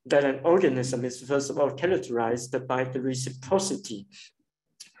 that an organism is first of all characterized by the reciprocity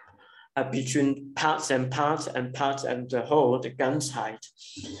between parts and parts and the whole, the Ganzheit,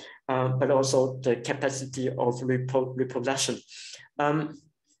 but also the capacity of reproduction.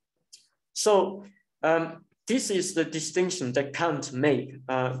 This is the distinction that Kant made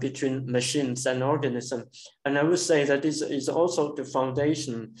between machines and organism. And I would say that this is also the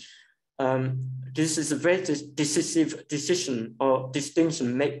foundation. This is a very decisive decision or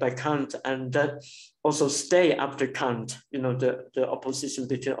distinction made by Kant, and that also stay after Kant, the opposition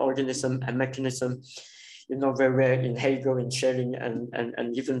between organism and mechanism, very rare in Hegel, in Schelling,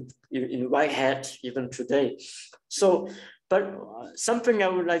 and even in Whitehead, even today. So, but something I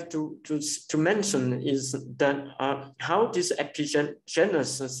would like to mention is that how this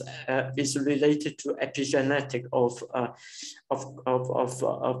epigenesis is related to epigenetic of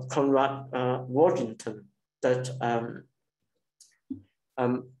Conrad Waddington,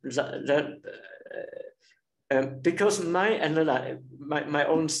 because my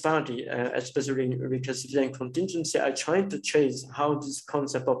own study, especially in recursivity and contingency, I tried to trace how this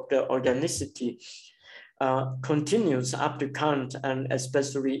concept of the organicity continues up to Kant, and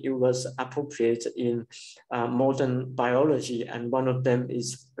especially it was appropriate in modern biology, and one of them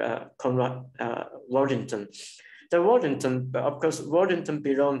is Conrad Waddington. The Waddington, of course, Waddington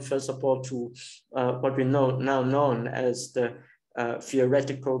belonged first of all to what we know now known as the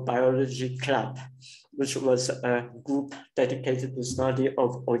Theoretical Biology Club, which was a group dedicated to study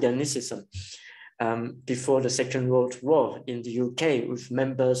of organicism before the Second World War in the UK, with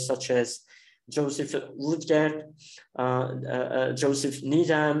members such as Joseph Woodgate, Joseph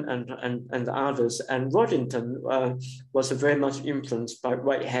Needham, and others. And Waddington was very much influenced by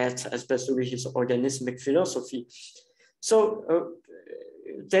Whitehead, especially his organismic philosophy. So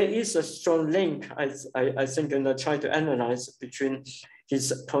there is a strong link, I think, and I try to analyze between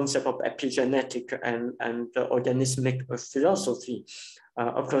his concept of epigenetic and the organismic philosophy.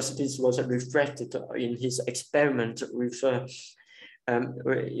 Of course, this was reflected in his experiment with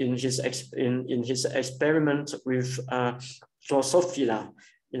in his experiment with Drosophila,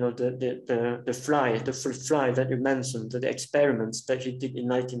 the fly, the fruit fly that you mentioned, the experiments that he did in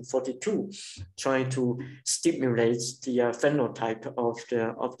 1942, trying to stimulate the phenotype of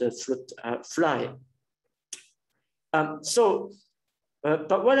the fruit fly.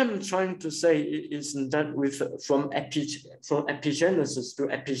 But what I'm trying to say is that from epigenesis to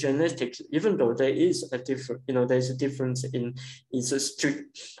epigenetics, even though there is a difference, there's a difference in its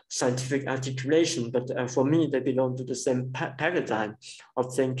strict scientific articulation, but for me, they belong to the same paradigm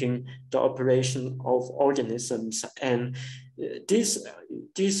of thinking the operation of organisms. And this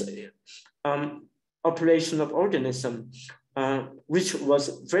operation of organism, which was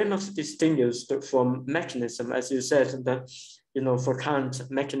very much distinguished from mechanism, as you said, that for Kant,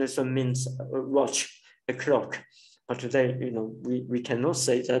 mechanism means a watch, a clock. But today, we cannot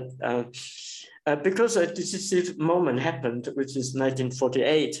say that because a decisive moment happened, which is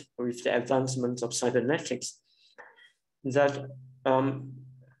 1948, with the advancement of cybernetics, that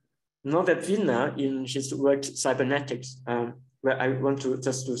Norbert Wiener, in his work Cybernetics, where I want to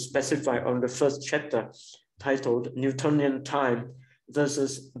just to specify on the first chapter, titled Newtonian Time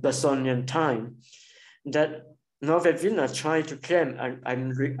versus Bessonian Time, that Norbert Wiener tried to claim, I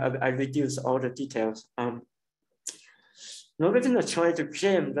reduce all the details. Norbert Wiener tried to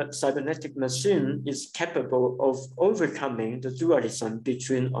claim that cybernetic machine is capable of overcoming the dualism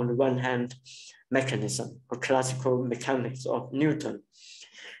between, on the one hand, mechanism or classical mechanics of Newton,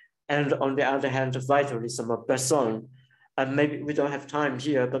 and on the other hand, the vitalism of Besson. And maybe we don't have time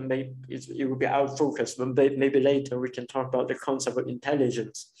here, but maybe it will be out of focus, but maybe later we can talk about the concept of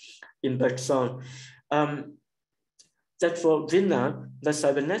intelligence in Bergson. That for Wiener, the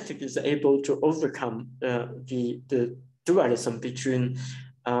cybernetic is able to overcome the dualism between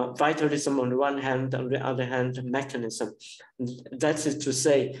vitalism on the one hand, on the other hand, mechanism. That is to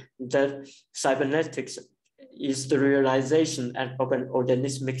say that cybernetics is the realization of an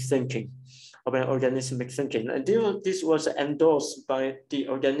organismic thinking, And this was endorsed by the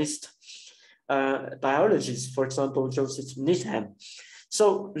organist biologists, for example, Joseph Needham.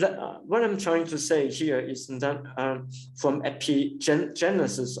 So what I'm trying to say here is that from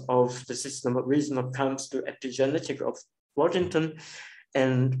epigenesis of the system of reason of Kant to epigenetic of Waddington,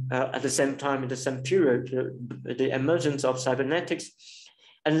 and at the same time, in the same period, the emergence of cybernetics,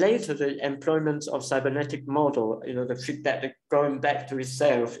 and later the employment of cybernetic model, the feedback going back to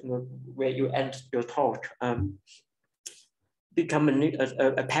itself, where you end your talk, become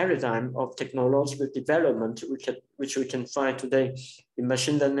a paradigm of technological development, which we can find today in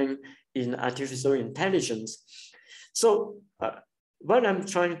machine learning, in artificial intelligence. So what I'm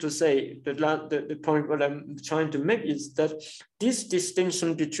trying to say, the point what I'm trying to make is that this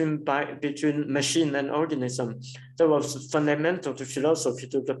distinction between machine and organism that was fundamental to philosophy,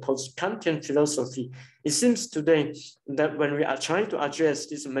 to the post-Kantian philosophy, it seems today that when we are trying to address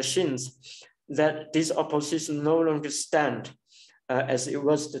these machines, that this opposition no longer stands as it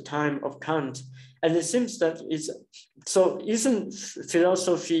was the time of Kant. And it seems that isn't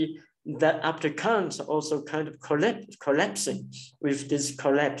philosophy that after Kant also kind of collapsing with this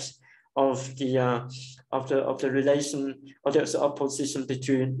collapse of the relation, or the opposition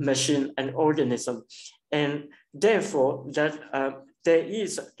between machine and organism, and therefore that there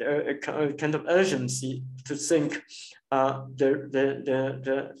is a kind of urgency to think to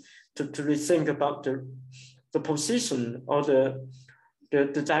rethink about the position or the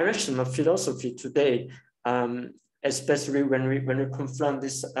direction of philosophy today. Especially when we confront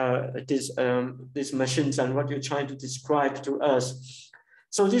these machines and what you're trying to describe to us.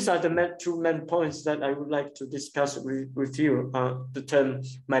 So these are the two main points that I would like to discuss with you, the term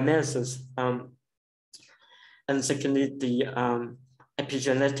mimesis, and secondly, the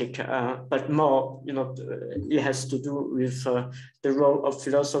epigenetic, but more, it has to do with the role of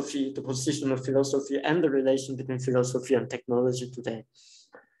philosophy, the position of philosophy, and the relation between philosophy and technology today.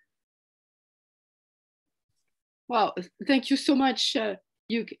 Well, thank you so much,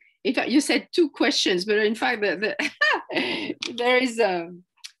 Yuk. In fact, you said two questions, but in fact, there is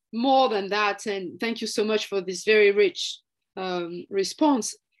more than that. And thank you so much for this very rich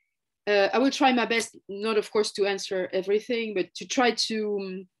response. I will try my best, not of course to answer everything, but to try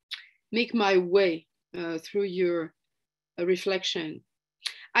to make my way through your reflection.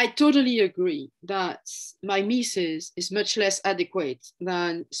 I totally agree that mimesis is much less adequate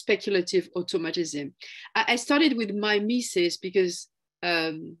than speculative automatism. I started with mimesis because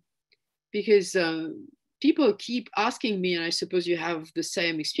people keep asking me, and I suppose you have the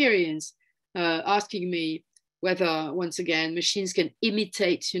same experience, asking me whether, once again, machines can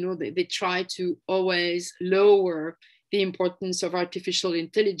imitate, they try to always lower the importance of artificial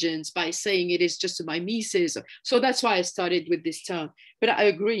intelligence by saying it is just a mimesis. So that's why I started with this term. But I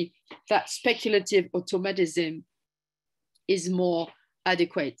agree that speculative automatism is more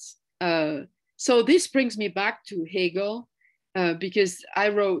adequate. So this brings me back to Hegel, because I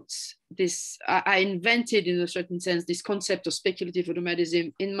wrote this, I invented in a certain sense this concept of speculative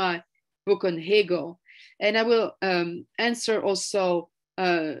automatism in my book on Hegel. And I will answer also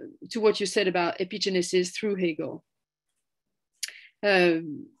to what you said about epigenesis through Hegel.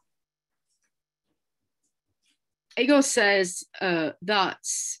 Hegel says that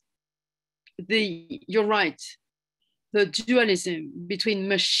you're right, the dualism between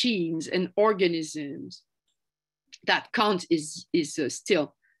machines and organisms that Kant is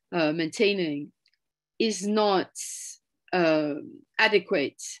still maintaining is not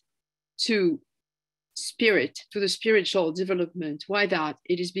adequate to the spiritual development. Why that?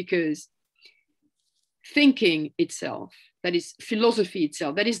 It is because thinking itself, that is philosophy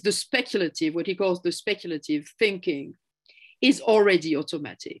itself, that is the speculative, what he calls the speculative thinking, is already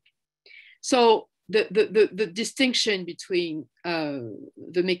automatic. So the distinction between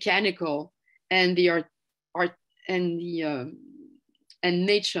the mechanical and the art and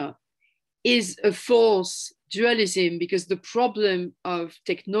nature is a false dualism, because the problem of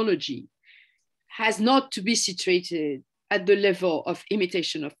technology has not to be situated at the level of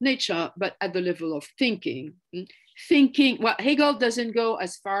imitation of nature, but at the level of thinking. Well, Hegel doesn't go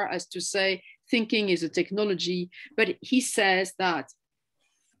as far as to say thinking is a technology, but he says that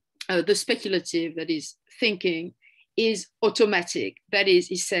the speculative, that is thinking, is automatic. That is,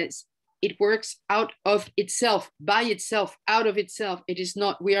 he says, it works out of itself, by itself, out of itself. It is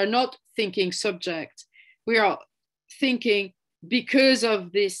not, we are not thinking subject. We are thinking because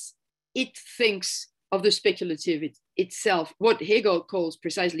of this, it thinks of the speculative itself, what Hegel calls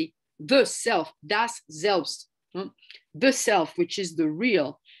precisely the self, das Selbst, the self, which is the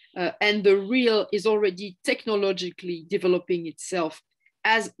real, and the real is already technologically developing itself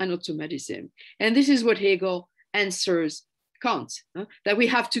as an automatism. And this is what Hegel answers Kant, that we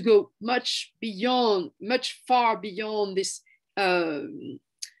have to go much far beyond this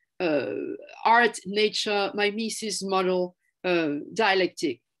art, nature, mimesis model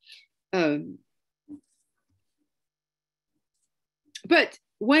dialectic. But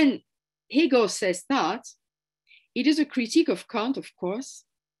when Hegel says that, it is a critique of Kant, of course,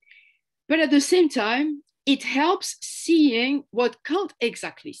 but at the same time, it helps seeing what Kant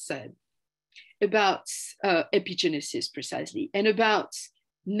exactly said about epigenesis precisely, and about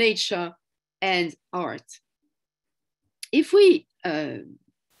nature and art. If we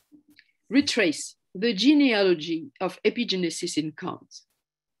retrace the genealogy of epigenesis in Kant,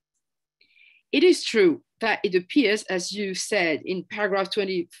 it is true that it appears, as you said in paragraph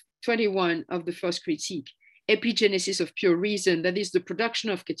 21 of the first critique, epigenesis of pure reason, that is the production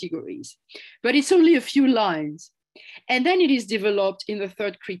of categories. But it's only a few lines. And then it is developed in the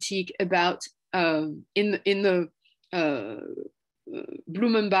third critique about, in the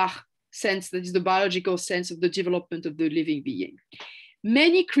Blumenbach sense, that is the biological sense of the development of the living being.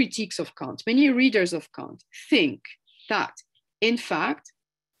 Many critics of Kant, many readers of Kant think that, in fact,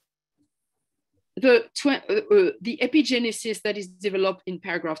 the epigenesis that is developed in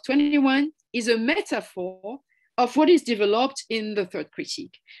paragraph 21 is a metaphor of what is developed in the third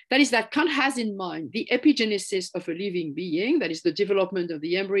critique. That is, that Kant has in mind the epigenesis of a living being, that is the development of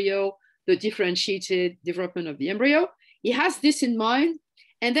the embryo, the differentiated development of the embryo. He has this in mind,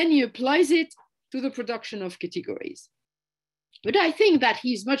 and then he applies it to the production of categories. But I think that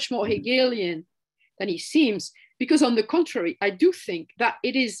he's much more Hegelian than he seems, because on the contrary, I do think that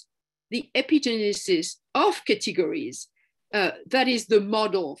it is the epigenesis of categories that is the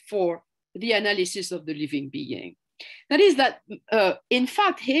model for the analysis of the living being. That is that, in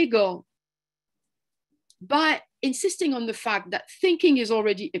fact, Hegel, by insisting on the fact that thinking is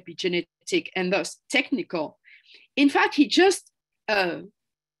already epigenetic and thus technical, in fact, he just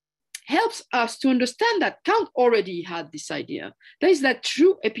helps us to understand that Kant already had this idea. That is that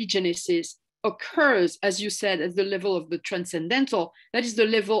true epigenesis occurs, as you said, at the level of the transcendental, that is the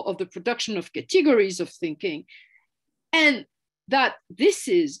level of the production of categories of thinking, and that this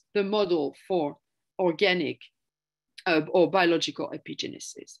is the model for organic or biological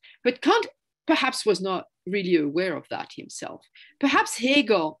epigenesis. But Kant perhaps was not really aware of that himself. Perhaps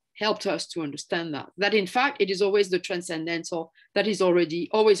Hegel helped us to understand that in fact, it is always the transcendental that is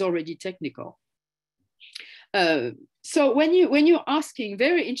always already technical. So when you're asking,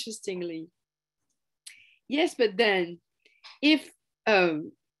 very interestingly, yes, but then if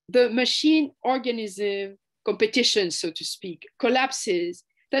the machine organism competition, so to speak, collapses,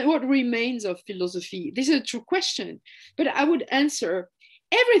 then what remains of philosophy? This is a true question, but I would answer,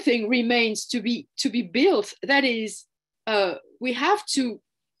 everything remains to be built. That is, we have to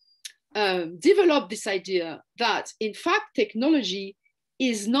develop this idea that in fact technology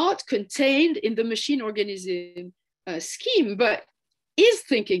is not contained in the machine organism scheme, but is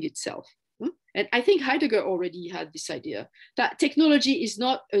thinking itself. And I think Heidegger already had this idea that technology is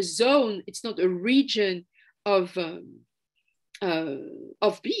not a zone, it's not a region of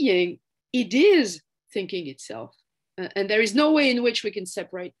being, it is thinking itself. And there is no way in which we can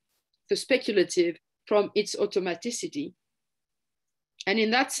separate the speculative from its automaticity. And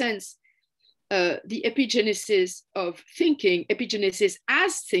in that sense, the epigenesis of thinking, epigenesis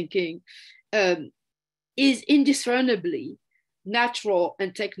as thinking, is indiscernibly natural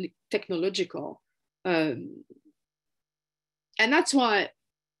and technological. And that's why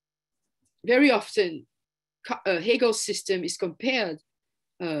very often Hegel's system is compared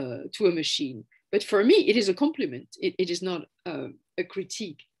to a machine. But for me, it is a compliment. It is not a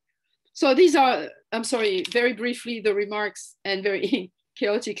critique. So these are, I'm sorry, very briefly, the remarks, and very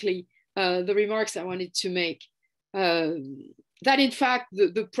chaotically, the remarks I wanted to make. That in fact,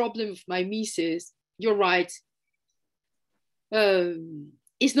 the problem of mimesis, you're right,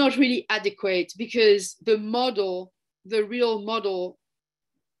 is not really adequate, because the model, the real model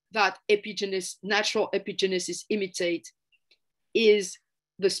that natural epigenesis imitate is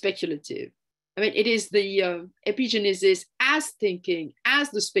the speculative. I mean, it is the epigenesis as thinking, as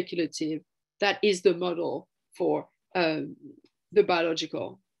the speculative, that is the model for the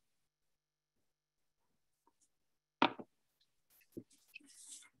biological.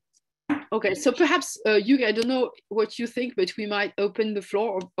 Okay, so perhaps Yuk, I don't know what you think, but we might open the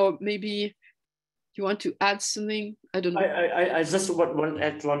floor, or maybe you want to add something. I don't know. I just want to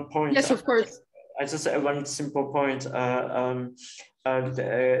add one point. Yes, of course. I just add one simple point. One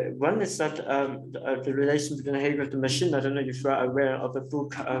is that the relation between Hegel and the machine. I don't know if you are aware of a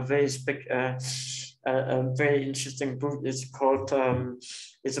book, a very interesting book. It's called,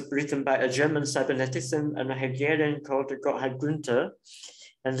 it's written by a German cybernetician and a Hegelian called Gerhard Günther.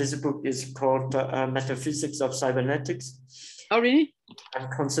 And this book is called Metaphysics of Cybernetics. Oh, really? And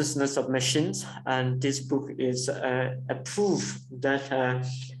Consciousness of Machines. And this book is a proof that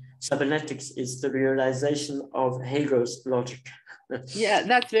cybernetics is the realization of Hegel's logic. Yeah,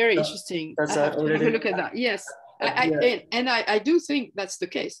 that's very interesting. That's I have to have a look at that. Yes, I do think that's the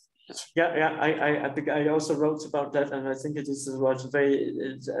case. Yeah, I also wrote about that, and I think it was a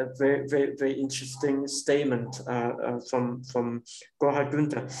very interesting statement from Gerhard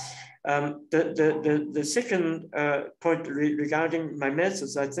Günther. The second point regarding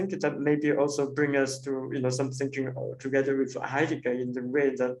mimesis, I think that maybe also bring us to some thinking together with Heidegger in the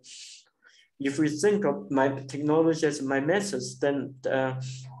way that if we think of technology as mimesis, then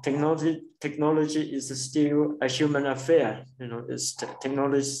technology is still a human affair.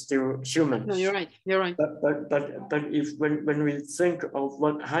 Technology is still human. No, you're right. You're right. But if when we think of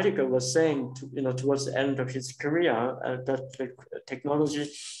what Heidegger was saying, towards the end of his career, that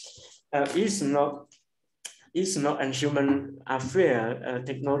technology is not a human affair.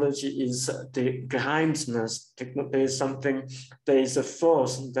 Technology is the Geheimnis. There is a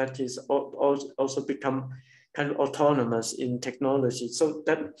force that is also become kind of autonomous in technology. So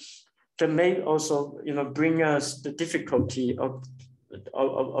that may also bring us the difficulty of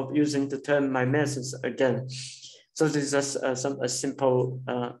using the term mimesis again. So this is a simple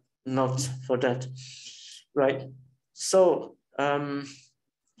note for that, right? So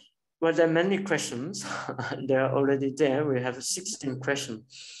well, there are many questions. They are already there. We have 16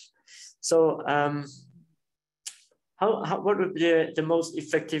 questions. So what would be the most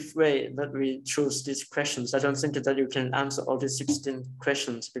effective way that we choose these questions? I don't think that you can answer all the 16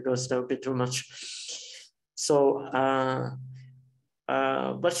 questions because that would be too much. So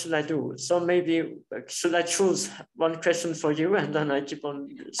what should I do? So maybe should I choose one question for you and then I keep on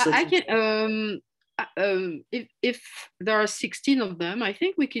searching? I can. If there are 16 of them, I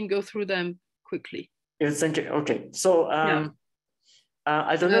think we can go through them quickly. You think, okay. So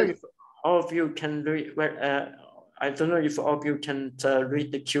I don't know if all of you can read. I don't know if all of you can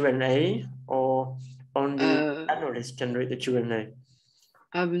read the Q&A or only analysts can read the Q&A.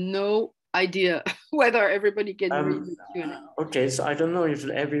 I have no idea whether everybody can read the Q&A. Okay, so I don't know if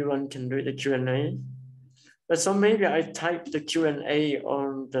everyone can read the Q&A, but so maybe I type the Q&A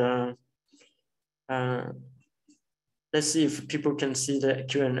on the. Let's see if people can see the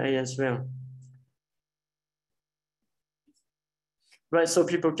Q&A as well. Right, so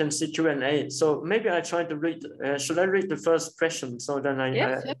people can see Q&A. So maybe I try to read, should I read the first question? So then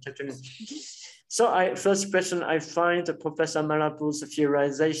So first question, I find Professor Malabou's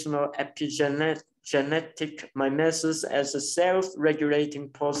theorization of epigenetic mimesis as a self-regulating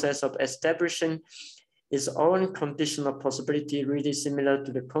process of establishing its own conditional possibility really similar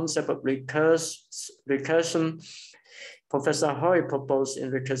to the concept of recursion Professor Hui proposed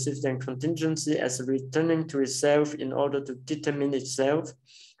in Recursivity and Contingency as returning to itself in order to determine itself.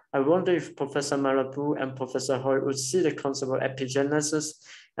 I wonder if Professor Malabou and Professor Hui would see the concept of epigenesis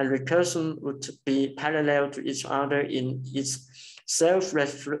and recursion would be parallel to each other in its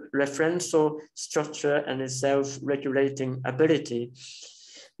self-referential structure and its self-regulating ability.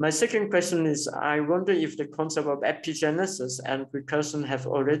 My second question is, I wonder if the concept of epigenesis and recursion have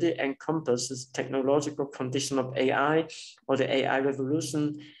already encompassed the technological condition of AI or the AI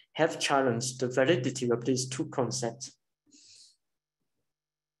revolution have challenged the validity of these two concepts.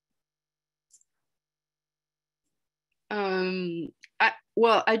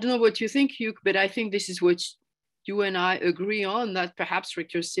 Well, I don't know what you think, Yuk, but I think this is what you and I agree on, that perhaps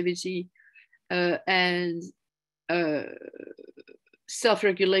recursivity and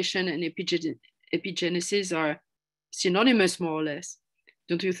self-regulation and epigenesis are synonymous, more or less.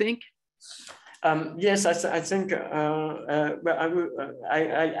 Don't you think? Yes, I think. But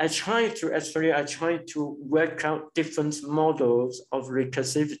I try to work out different models of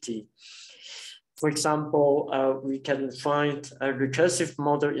recursivity. For example, we can find a recursive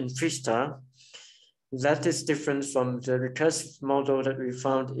model in Fichte that is different from the recursive model that we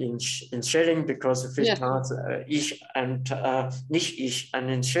found in Schelling, because Fichte has ich and nicht-ich, and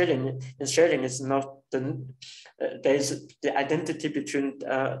in Schelling is not the there's the identity between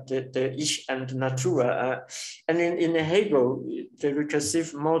the ich and Natur, and in Hegel, the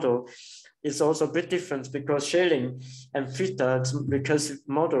recursive model is also a bit different because Schelling and Fritt's recursive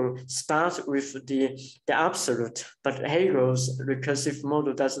model starts with the absolute, but Hegel's recursive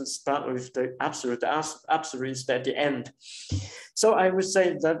model doesn't start with the absolute. The absolute is at the end. So I would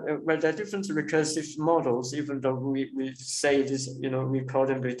say that well, there are different recursive models, even though we say this, we call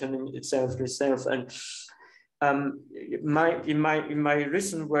them returning itself to itself. And in my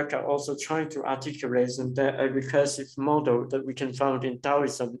recent work, I also try to articulate a recursive model that we can find in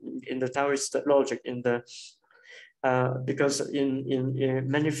Taoism, in the Taoist logic, because in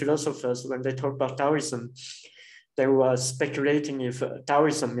many philosophers, when they talk about Taoism, they were speculating if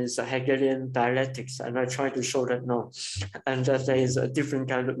Taoism is a Hegelian dialectics, and I try to show that no, and that there is a different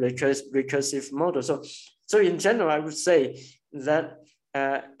kind of recursive model. So in general, I would say that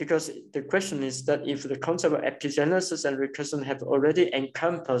because the question is that if the concept of epigenesis and recursion have already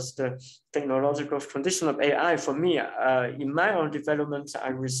encompassed the technological condition of AI, for me, in my own development,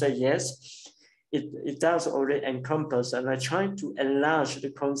 I would say yes, it does already encompass, and I try to enlarge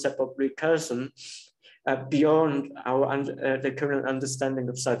the concept of recursion beyond the current understanding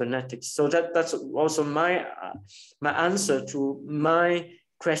of cybernetics. So that's also my answer to my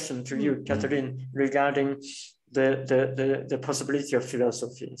question to you, Catherine, regarding the possibility of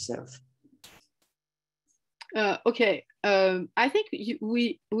philosophy itself. Okay, I think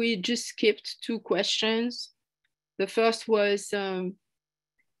we just skipped two questions. The first was,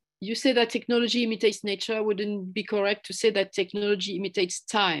 you say that technology imitates nature. Wouldn't it be correct to say that technology imitates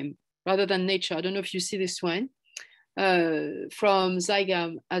time rather than nature? I don't know if you see this one. From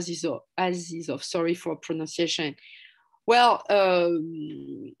Zaigam Azizov, sorry for pronunciation. Well,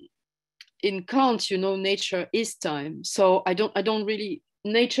 in Kant, nature is time. So I don't really,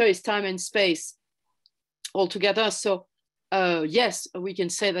 nature is time and space altogether. So yes, we can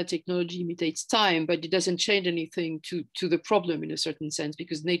say that technology imitates time, but it doesn't change anything to the problem in a certain sense,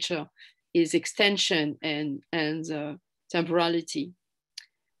 because nature is extension and temporality.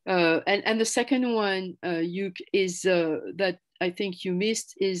 And the second one, Yuk, is that I think you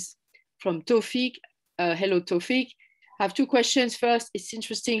missed, is from Tofik. Hello, Tofik. I have two questions. First, it's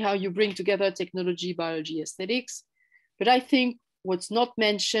interesting how you bring together technology, biology, aesthetics, but I think what's not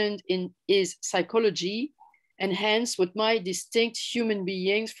mentioned is psychology, and hence what might distinct human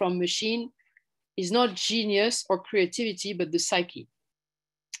beings from machine is not genius or creativity, but the psyche.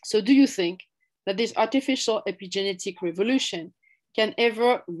 So do you think that this artificial epigenetic revolution can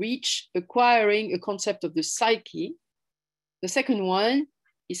ever reach acquiring a concept of the psyche? The second one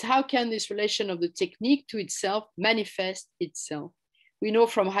is, how can this relation of the technique to itself manifest itself? We know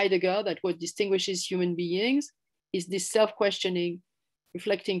from Heidegger that what distinguishes human beings is this self-questioning,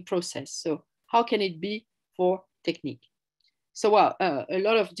 reflecting process. So how can it be for technique? So well, a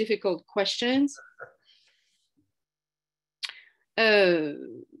lot of difficult questions.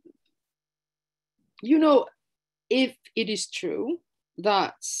 If it is true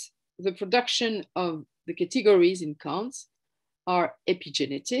that the production of the categories in Kant are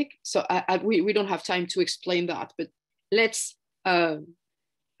epigenetic, so we don't have time to explain that, but let's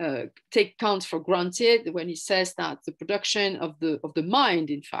take Kant for granted when he says that the production of the mind,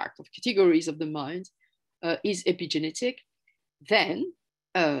 in fact, of categories of the mind, is epigenetic. Then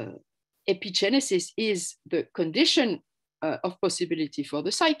epigenesis is the condition of possibility for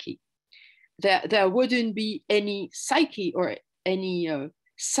the psyche. There wouldn't be any psyche or any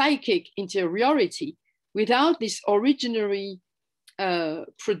psychic interiority without this originary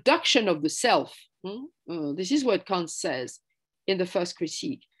production of the self. This is what Kant says in the first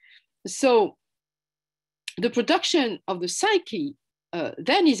critique. So the production of the psyche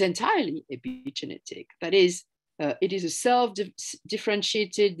then is entirely epigenetic. That is, it is a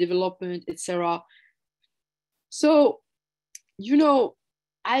self-differentiated development, etc. So,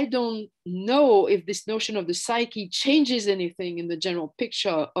 I don't know if this notion of the psyche changes anything in the general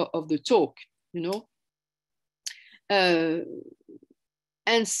picture of the talk,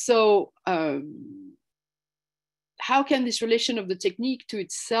 and so how can this relation of the technique to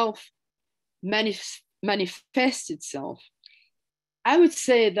itself manifest itself? I would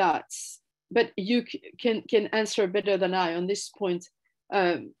say that, but you can answer better than I on this point.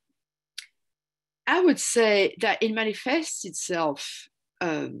 I would say that it manifests itself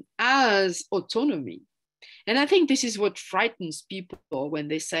as autonomy. And I think this is what frightens people when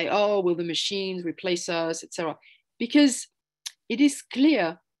they say, oh, will the machines replace us, etc. Because it is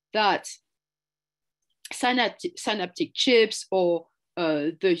clear that synaptic chips or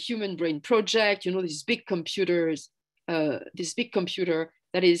the Human Brain Project, these big computers, this big computer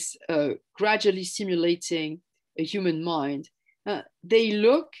that is gradually simulating a human mind, they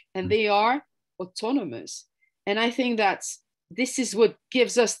look and they are autonomous. And I think that this is what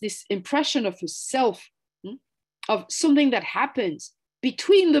gives us this impression of a self, of something that happens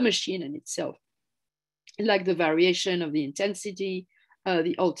between the machine and itself, like the variation of the intensity,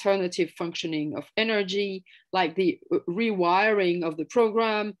 the alternative functioning of energy, like the rewiring of the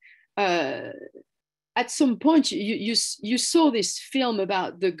program. At some point, you saw this film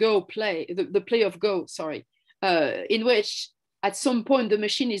about the Go play, the play of Go, sorry, in which at some point the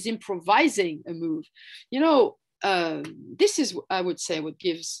machine is improvising a move. You know, this is, I would say, what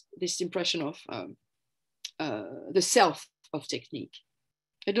gives this impression of the self of technique.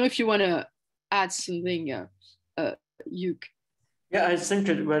 I don't know if you want to add something, Yuk. Yeah, I think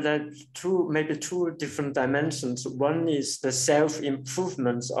there are maybe two different dimensions. One is the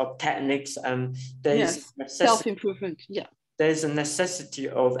self-improvements of techniques, and there's self-improvement. Yeah, there's a necessity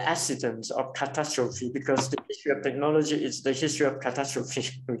of accidents, of catastrophe, because the history of technology is the history of catastrophe.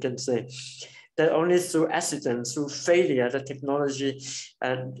 We can say that only through accidents, through failure, the technology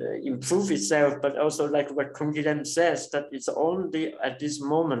improve itself. But also, like what Canguilhem says, that it's only at this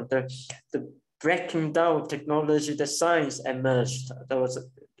moment the breaking down of technology, the science emerged.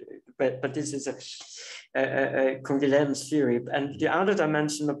 But this is a Canguilhem's theory. And the other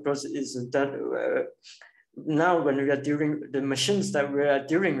dimension, of course, is that now when we are dealing, the machines that we are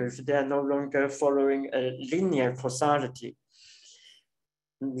dealing with, they are no longer following a linear causality,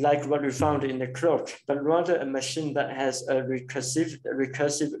 like what we found in the clock, but rather a machine that has a recursive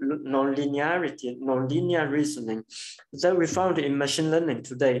non-linearity, non-linear reasoning that we found in machine learning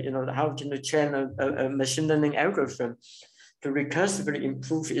today. You know, how can you train a machine learning algorithm to recursively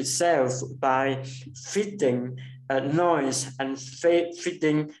improve itself by feeding noise and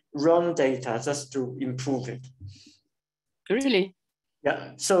feeding wrong data just to improve it? Really?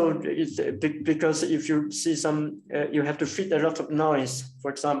 Yeah, so it's because if you see some, you have to feed a lot of noise, for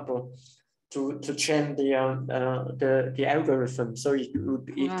example, to train the algorithm, so it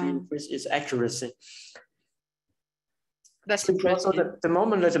increase its accuracy. That's impressive. Also the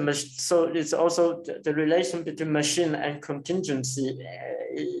moment that the machine, so it's also the relation between machine and contingency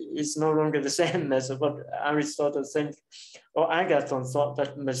is no longer the same as what Aristotle thinks, or Agathon thought,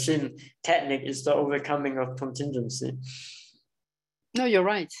 that machine technique is the overcoming of contingency. No, you're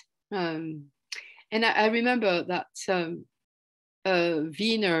right. And I remember that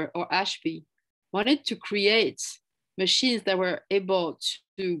Wiener or Ashby wanted to create machines that were able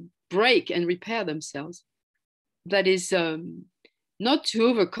to break and repair themselves. That is not to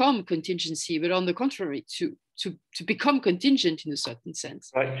overcome contingency, but on the contrary, to become contingent in a certain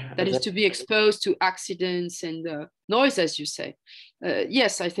sense. Right. That is to be exposed to accidents and noise, as you say.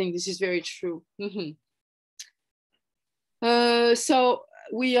 Yes, I think this is very true. Mm-hmm. So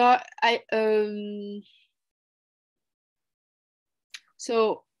we are,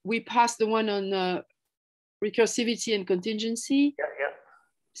 so we passed the one on recursivity and contingency. Yeah.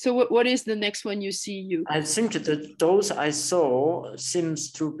 So what is the next one you see? I think that those I saw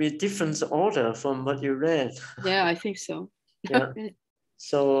seems to be different order from what you read. Yeah, I think so. Yeah.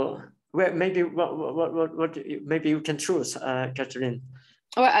 So maybe what maybe you can choose, Catherine.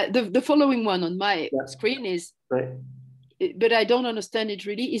 Oh, the following one on my screen is, right, but I don't understand it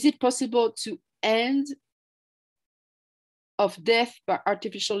really. Is it possible to end of death by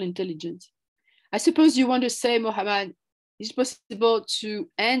artificial intelligence? I suppose you want to say, Mohammed, is it possible to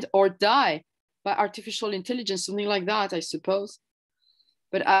end or die by artificial intelligence, something like that, I suppose.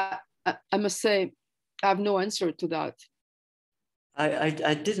 But I must say, I have no answer to that.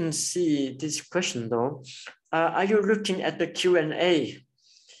 I didn't see this question though. Are you looking at the Q&A,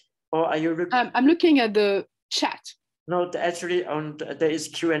 or are you looking? I'm looking at the chat. No, actually, there is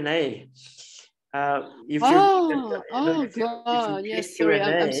Q&A. Yes, sorry,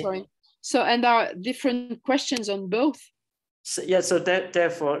 I'm sorry. So, and there are different questions on both. So, yeah, so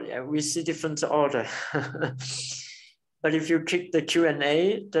therefore we see different order. But if you click the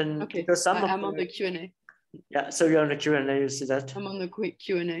Q&A, then because some I'm on the Q&A. Yeah, so you're on the Q&A, you see that? I'm on the quick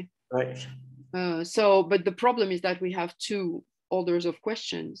Q&A. Right. But the problem is that we have two orders of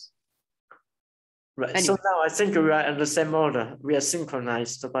questions. Right. Anyway. So now I think we are in the same order. We are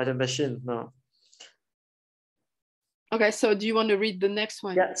synchronized by the machine now. Okay, so do you want to read the next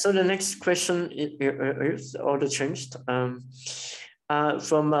one? Yeah, so the next question is order changed. From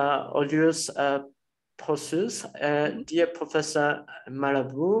Audius Possus, dear Professor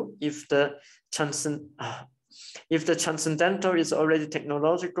Malabou, if the transcendental is already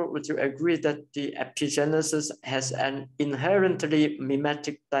technological, would you agree that the epigenesis has an inherently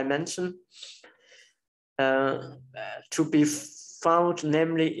mimetic dimension to be found,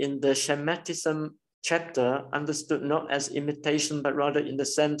 namely in the schematism chapter, understood not as imitation, but rather in the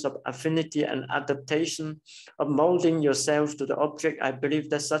sense of affinity and adaptation, of molding yourself to the object, I believe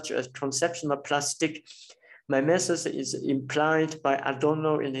that such a conception of plastic mimesis is implied by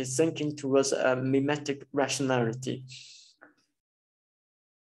Adorno in his thinking towards a mimetic rationality.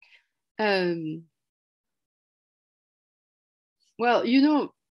 Well, you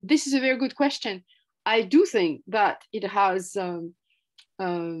know, this is a very good question. I do think that it has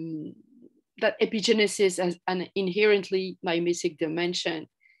that epigenesis has an inherently mimetic dimension.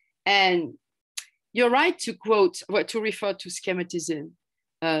 And you're right to quote, or to refer to schematism,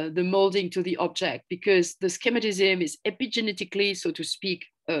 the molding to the object, because the schematism is epigenetically, so to speak,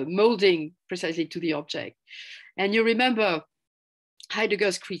 molding precisely to the object. And you remember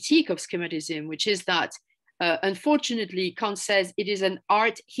Heidegger's critique of schematism, which is that, unfortunately, Kant says it is an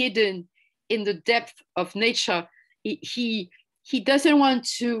art hidden in the depth of nature. He doesn't want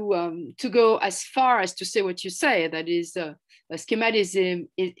to go as far as to say what you say, that is, schematism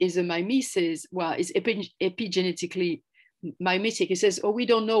is a mimesis, well, is epigenetically mimetic. He says, oh, we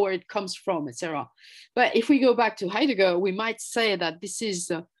don't know where it comes from, etc. But if we go back to Heidegger, we might say that this is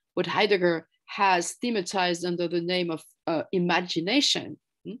what Heidegger has thematized under the name of imagination,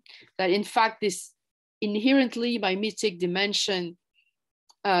 that in fact this inherently mimetic dimension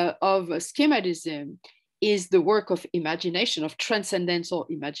of schematism is the work of imagination, of transcendental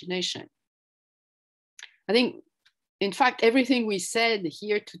imagination. I think, in fact, everything we said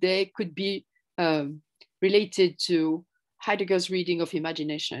here today could be related to Heidegger's reading of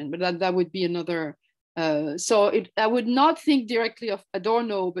imagination, but that would be another. I would not think directly of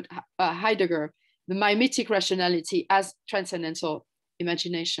Adorno, but Heidegger, the mimetic rationality as transcendental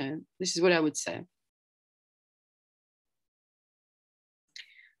imagination. This is what I would say.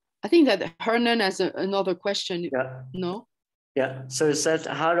 I think that Hernan has another question. Yeah. No? Yeah, so he said,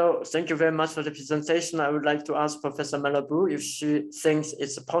 hello, thank you very much for the presentation. I would like to ask Professor Malabou if she thinks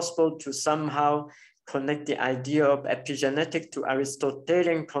it's possible to somehow connect the idea of epigenetic to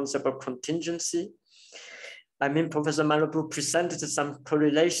Aristotelian concept of contingency. I mean, Professor Malabou presented some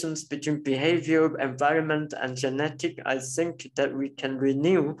correlations between behavior, environment, and genetic. I think that we can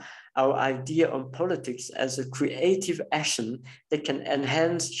renew our idea on politics as a creative action that can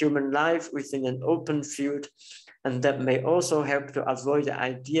enhance human life within an open field, and that may also help to avoid the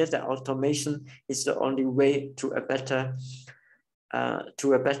idea that automation is the only way to a better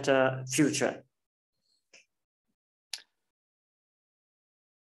future.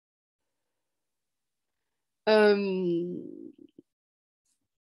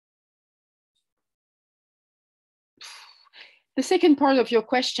 The second part of your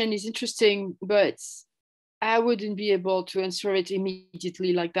question is interesting, but I wouldn't be able to answer it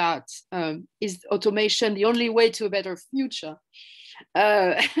immediately like that. Is automation the only way to a better future?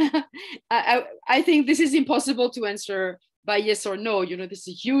 I think this is impossible to answer by yes or no. You know, this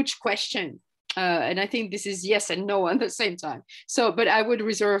is a huge question. And I think this is yes and no at the same time. So, but I would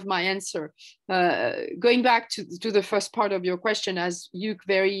reserve my answer. Going back to the first part of your question, as Yuk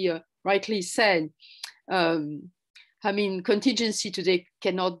very rightly said, I mean, contingency today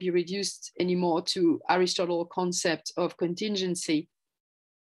cannot be reduced anymore to Aristotle's concept of contingency.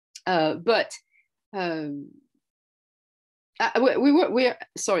 We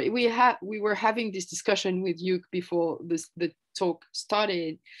were having this discussion with Yuk before the talk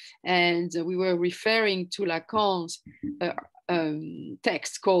started, and we were referring to Lacan's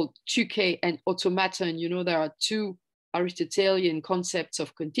text called Tuque and Automaton. You know, there are two Aristotelian concepts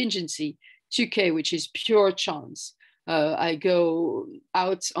of contingency. Tuque, which is pure chance. I go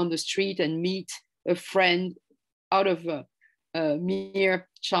out on the street and meet a friend out of mere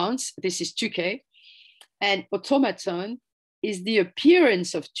chance. This is Tuque. And automaton is the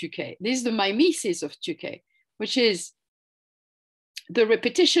appearance of Tuque. This is the mimesis of Tuque, which is the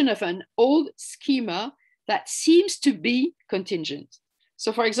repetition of an old schema that seems to be contingent.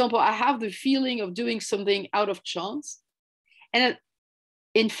 So for example, I have the feeling of doing something out of chance. And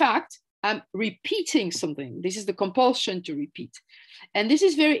in fact, I'm repeating something. This is the compulsion to repeat. And this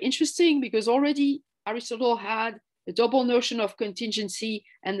is very interesting because already Aristotle had a double notion of contingency,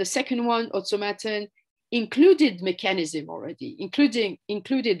 and the second one, automaton, included mechanism already,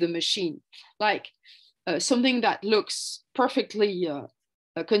 included the machine. Like something that looks perfectly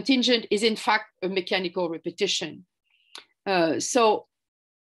contingent is in fact a mechanical repetition. So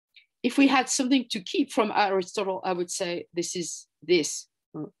if we had something to keep from Aristotle, I would say this is this.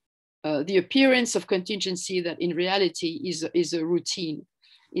 The appearance of contingency that in reality is a routine,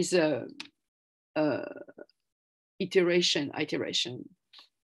 is a iteration.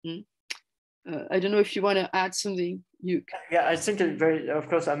 I don't know if you want to add something, Yuk. Yeah, I think it very, of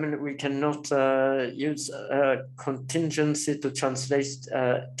course, I mean, we cannot use contingency to translate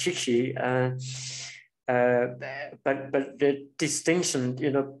Tichy, but the distinction, you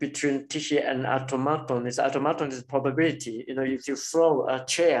know, between Tichy and automaton is probability. You know, if you throw a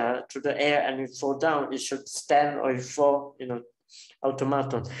chair to the air and it fall down, it should stand or it fall, you know,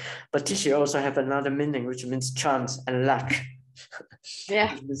 automaton. But Tichy also have another meaning, which means chance and luck.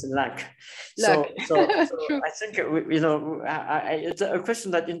 Yeah, it's luck. luck. So True. I think you know, it's a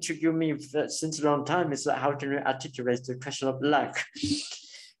question that intrigued me since a long time. Is how can we articulate the question of luck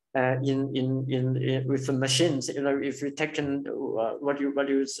in with the machines? You know, if we take in what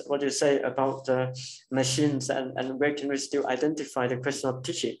you say about machines and where can we still identify the question of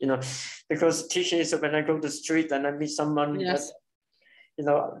teaching? You know, because teaching is when I go to the street and I meet someone that, Yes. you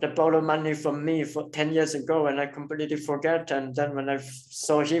know, they borrowed money from me for 10 years ago and I completely forget. And then when I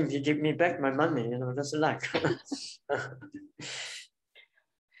saw him, he gave me back my money. You know, that's luck.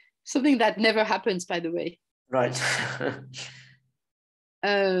 Something that never happens, by the way. Right.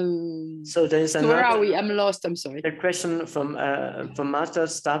 So there's another, where are we? I'm lost. I'm sorry. A question from Martha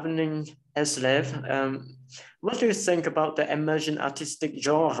Stavening Eslev. What do you think about the emerging artistic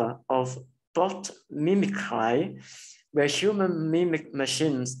genre of bot mimicry, where human mimic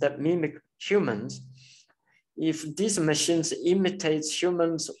machines that mimic humans? If these machines imitate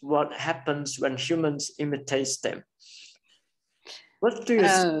humans, what happens when humans imitate them? What do you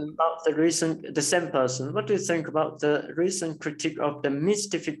think about the same person, what do you think about the recent critique of the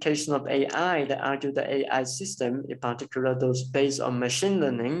mystification of AI that argue the AI system, in particular those based on machine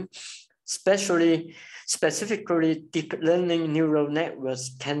learning, specifically deep learning neural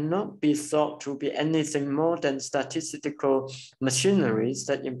networks, cannot be thought to be anything more than statistical machineries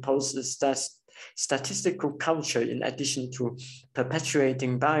that impose the statistical culture in addition to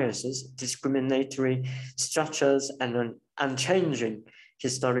perpetuating biases, discriminatory structures, and an unchanging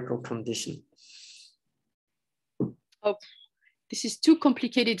historical condition? Oh, this is too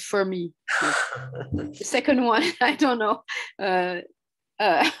complicated for me. The second one, I don't know. I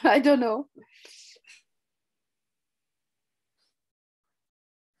don't know.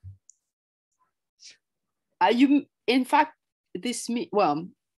 In fact, well,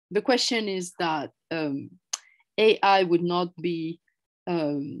 the question is that AI would not be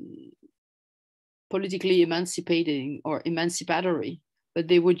politically emancipating or emancipatory, but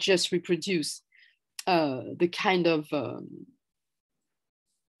they would just reproduce the kind of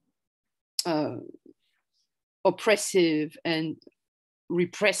oppressive and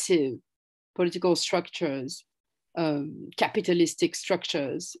repressive political structures, capitalistic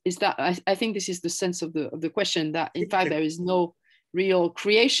structures. Is that I think this is the sense of the question, that in fact there is no real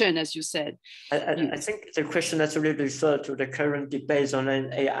creation, as you said. I think the question actually refers to the current debates on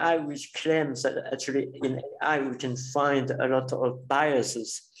an AI, which claims that actually in AI we can find a lot of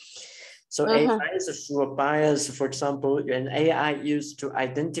biases. So AI is through a bias, for example, an AI used to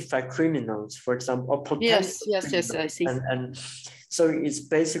identify criminals, for example, or potential yes, I see. And so it's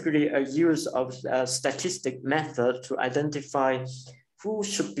basically a use of a statistic method to identify who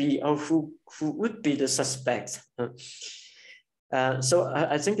should be or who would be the suspect. So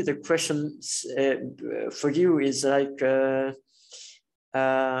I think the question for you is like,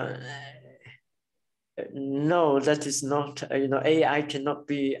 no, that is not, you know, AI cannot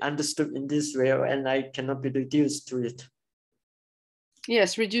be understood in this way, and I cannot be reduced to it.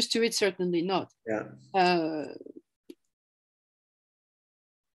 Yes, reduced to it, certainly not. Yeah.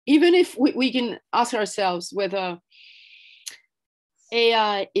 Even if we can ask ourselves whether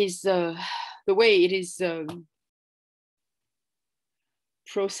AI is the way it is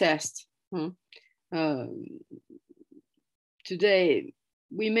processed today,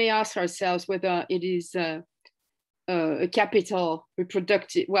 we may ask ourselves whether it is a capitalist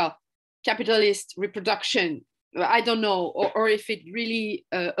reproduction. I don't know, or if it really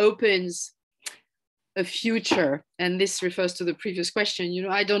opens a future. And this refers to the previous question. You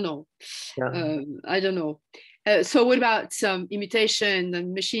know, I don't know. Yeah. I don't know. So what about some imitation?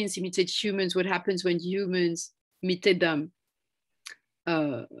 And machines imitate humans. What happens when humans imitate them?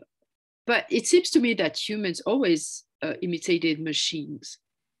 But it seems to me that humans always imitated machines.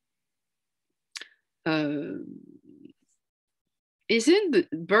 Isn't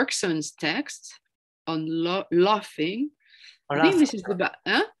Bergson's text on laughing? I think this is about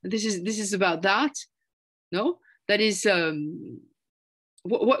this is about that. No, that is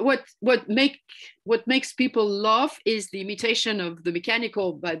what makes people laugh is the imitation of the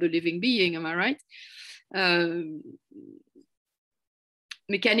mechanical by the living being. Am I right?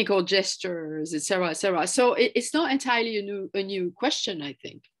 Mechanical gestures, etc., etc. So it's not entirely a new question, I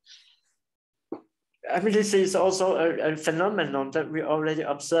think. I mean, this is also a phenomenon that we already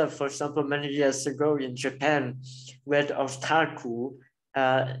observed, for example, many years ago in Japan, where the otaku,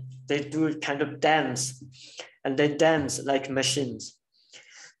 they do kind of dance, and they dance like machines.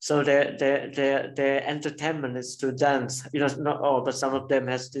 So their entertainment is to dance. You know, not all, but some of them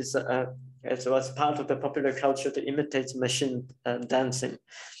has this, as part of the popular culture to imitate machine dancing.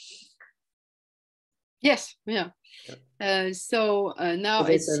 Yes, yeah. Now so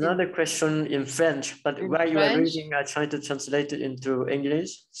there's another question in French, but while you are reading, I try to translate it into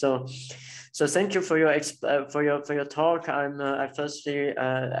English. So thank you for your talk. I firstly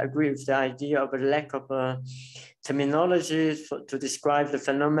agree with the idea of a lack of terminology to describe the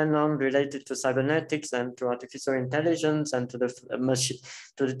phenomenon related to cybernetics and to artificial intelligence and to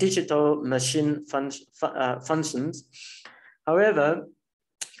the digital machine functions. However,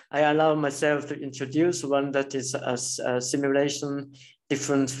 I allow myself to introduce one that is a simulation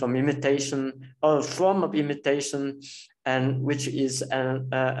different from imitation, or a form of imitation, and which is an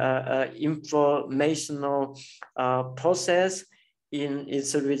informational process in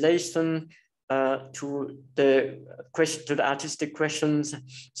its relation to the artistic questions,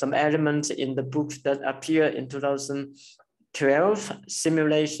 some elements in the book that appear in 2012,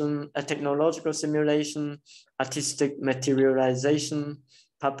 simulation, a technological simulation, artistic materialization,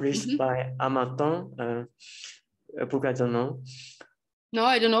 published by Amaton, a book I don't know. No,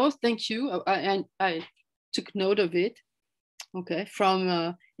 I don't know. Thank you. I took note of it. Okay,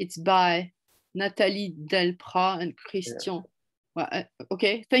 from it's by Nathalie Delprat and Christian. Yeah. Well,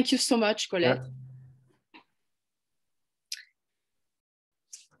 okay, thank you so much, Colette. Yeah.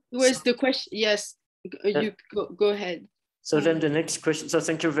 Where's the question? Yes, you go ahead. So then the next question. So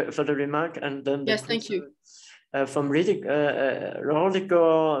thank you for the remark, and then the yes, thank you. From Rodigo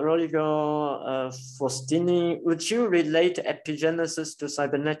Faustini, would you relate epigenesis to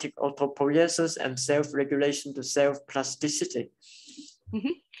cybernetic autopoiesis and self-regulation to self-plasticity?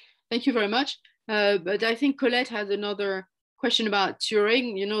 Thank you very much. But I think Colette has another question about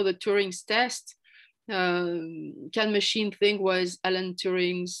Turing. You know, the Turing's test. Can machine think was Alan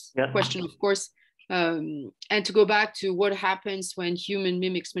Turing's question, of course. And to go back to what happens when human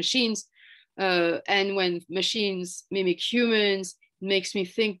mimics machines, and when machines mimic humans, makes me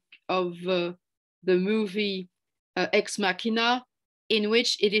think of the movie Ex Machina, in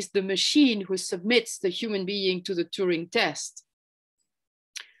which it is the machine who submits the human being to the Turing test.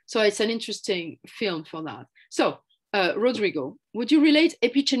 So it's an interesting film for that. So Rodrigo, would you relate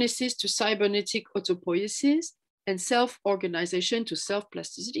epigenesis to cybernetic autopoiesis and self-organization to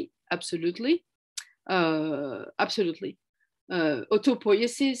self-plasticity? Absolutely. Absolutely.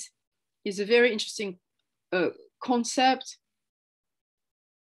 Autopoiesis is a very interesting concept,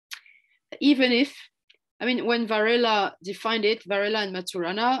 even if, I mean, when Varela defined it, Varela and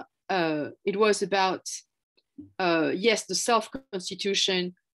Maturana, it was about, yes, the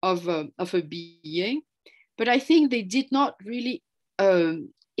self-constitution of a being, but I think they did not really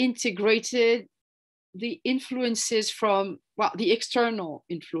integrated the influences from, well, the external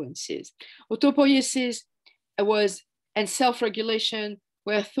influences. Autopoiesis and self-regulation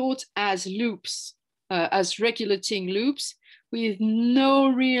were thought as loops, as regulating loops with no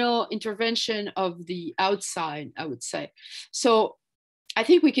real intervention of the outside, I would say. So I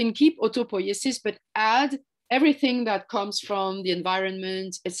think we can keep autopoiesis, but add everything that comes from the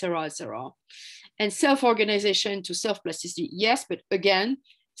environment, etc., etc. And self-organization to self-plasticity, yes, but again,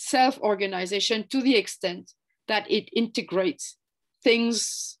 self-organization to the extent that it integrates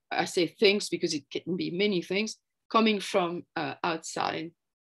things, I say things because it can be many things, coming from outside.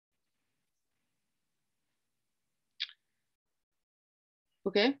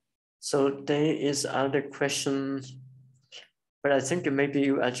 Okay. So there is other questions, but I think maybe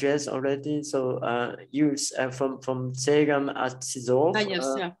you addressed already. So use from Zegam Atzizov. Yes,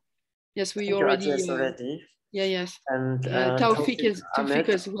 yes, we already. Yeah, yes. And Taufik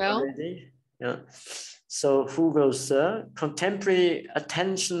as well. Already. Yeah. So who goes there? Contemporary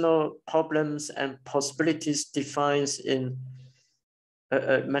attentional problems and possibilities defines in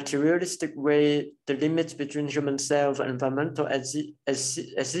a materialistic way the limits between human self and environmental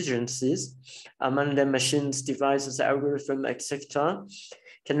exigencies, among them machines, devices, algorithms, etc.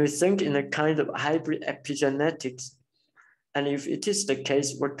 Can we think in a kind of hybrid epigenetics? And if it is the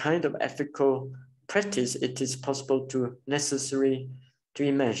case, what kind of ethical practice it is possible to necessary to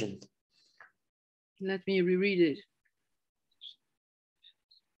imagine? Let me reread it.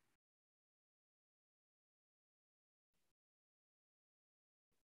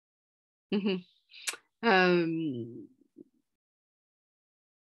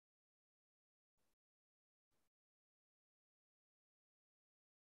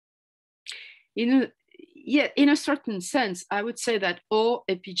 in a certain sense, I would say that all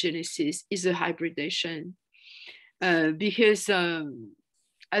epigenesis is a hybridation, because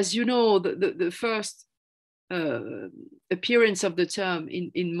as you know, the first appearance of the term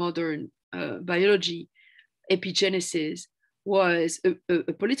in modern biology, epigenesis, was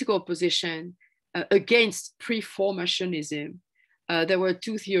a political position against preformationism. There were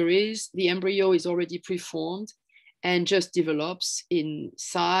two theories. The embryo is already preformed and just develops in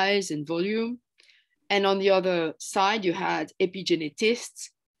size and volume. And on the other side, you had epigenetists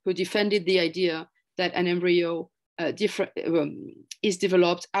who defended the idea that an embryo is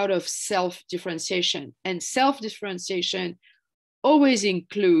developed out of self-differentiation. And self-differentiation always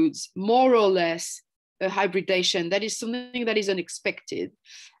includes more or less a hybridation. That is something that is unexpected.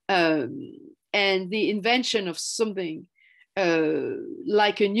 And the invention of something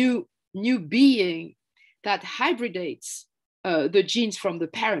like a new being that hybridates the genes from the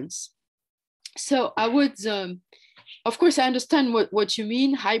parents. So I would, of course, I understand what you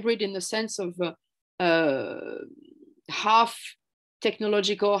mean, hybrid in the sense of half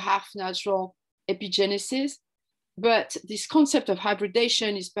technological, half natural epigenesis. But this concept of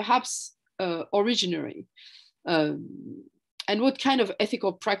hybridation is perhaps originary. And what kind of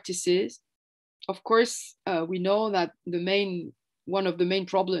ethical practices? Of course, we know that one of the main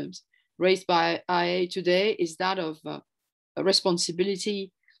problems raised by IA today is that of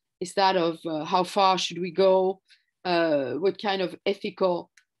responsibility, is that of how far should we go, what kind of ethical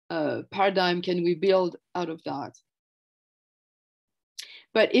paradigm can we build out of that.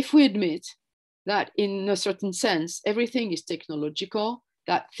 But if we admit that in a certain sense, everything is technological,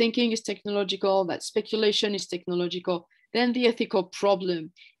 that thinking is technological, that speculation is technological, then the ethical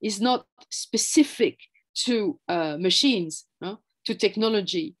problem is not specific to machines, to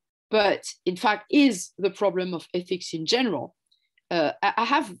technology, but in fact is the problem of ethics in general.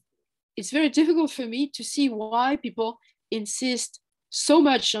 It's very difficult for me to see why people insist so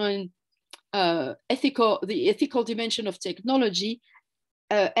much on the ethical dimension of technology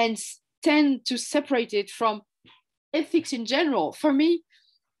and tend to separate it from ethics in general. For me,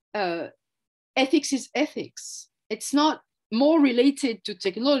 ethics is ethics. It's not more related to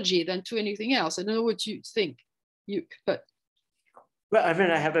technology than to anything else. I don't know what you think, but. Well, I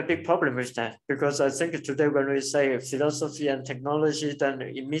mean, I have a big problem with that, because I think today when we say philosophy and technology, then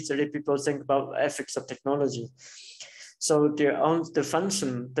immediately people think about ethics of technology. So the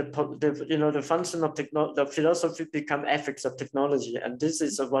function, the function of the philosophy become ethics of technology, and this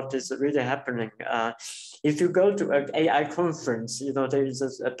is what is really happening. If you go to an AI conference, there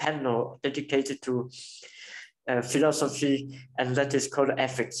is a panel dedicated to philosophy, and that is called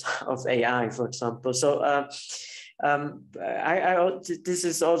ethics of AI, for example. So. This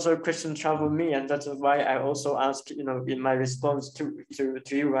is also a question trouble me, and that's why I also ask, in my response to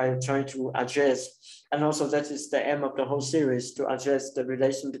you, I try to address, and also that is the aim of the whole series, to address the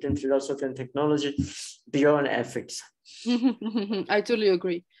relation between philosophy and technology beyond ethics. I totally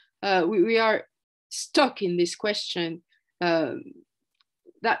agree. We are stuck in this question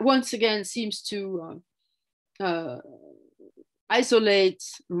that once again seems to isolate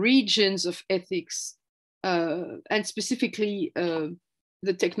regions of ethics, and specifically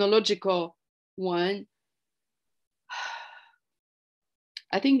the technological one.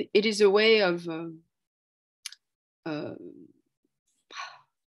 I think it is a way of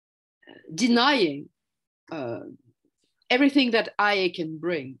denying everything that IA can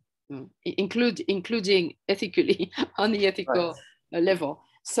bring, including ethically on the ethical level.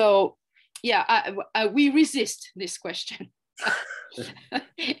 So yeah, we resist this question.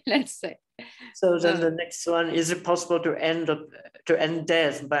 Let's say. So then the next one, is it possible to end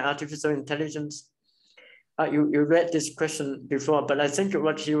death by artificial intelligence? You read this question before, but I think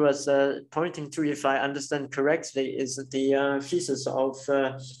what he was pointing to, if I understand correctly, is the thesis of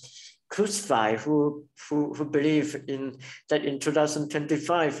Crucify, who believe that in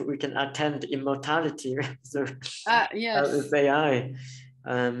 2025 we can attain immortality with AI.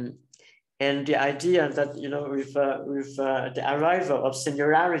 And the idea that, with the arrival of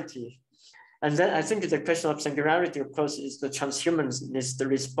singularity, and then I think the question of singularity, of course, is the transhumanist, the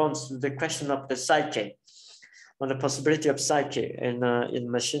response to the question of the psyche, or the possibility of psyche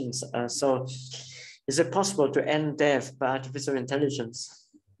in machines. So is it possible to end death by artificial intelligence?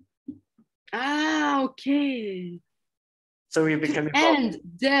 Okay. So we become end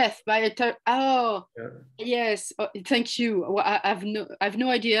death by yes. Oh, thank you. Well, I've no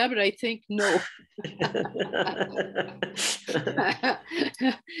idea, but I think no.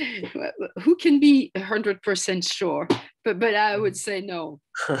 Who can be 100% sure? But I would say no.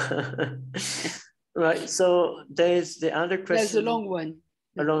 Right. So there's the other question. There's a long one.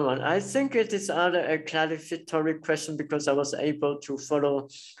 a long one. I think it is rather a clarificatory question because I was able to follow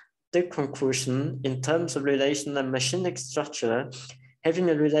the conclusion in terms of relation and machinic structure, having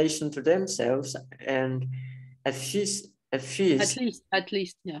a relation to themselves and at least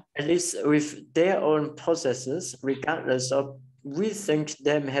with their own processes, regardless of we think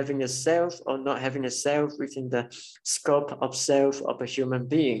them having a self or not having a self within the scope of self of a human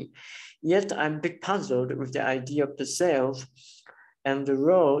being. Yet I'm a bit puzzled with the idea of the self and the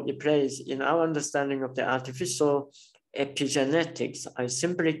role it plays in our understanding of the artificial epigenetics. I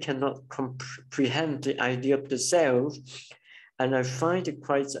simply cannot comprehend the idea of the self, and I find it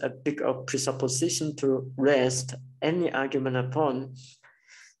quite a big of presupposition to rest any argument upon.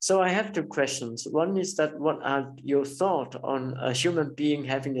 So I have two questions. One is that what are your thoughts on a human being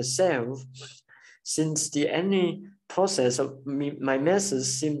having a self, since any process of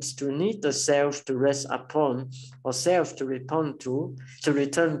mimesis seems to need the self to rest upon or self to return to,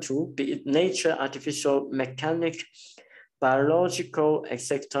 be it nature, artificial, mechanic, biological,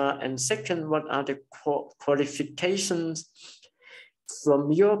 etc. And second, what are the qualifications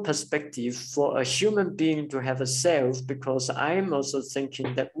from your perspective for a human being to have a self? Because I'm also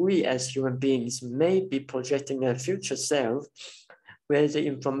thinking that we as human beings may be projecting a future self where the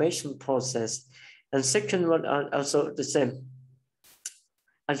information process. And second, what are also the same.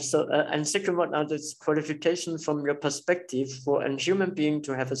 And second, what are the qualifications from your perspective for a human being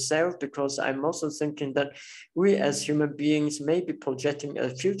to have a self? Because I'm also thinking that we as human beings may be projecting a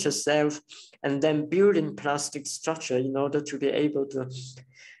future self and then building plastic structure in order to be able to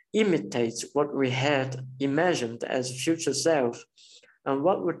imitate what we had imagined as future self. And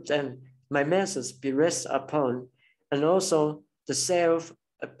what would then mimesis be rest upon? And also the self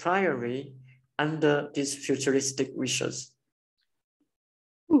a priori under these futuristic wishes.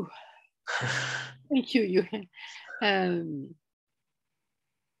 Ooh. Thank you, Yuk.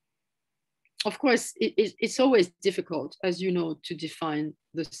 Of course, it's always difficult, as you know, to define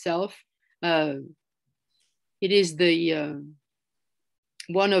the self. It is the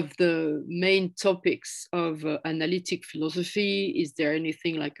one of the main topics of analytic philosophy. Is there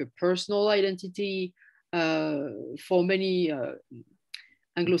anything like a personal identity? For many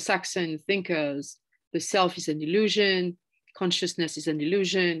Anglo-Saxon thinkers, the self is an illusion, consciousness is an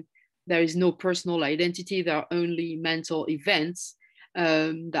illusion, there is no personal identity, there are only mental events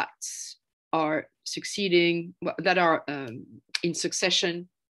that are succeeding, that are in succession,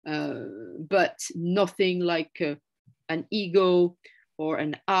 but nothing like an ego or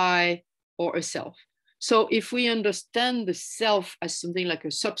an I or a self. So if we understand the self as something like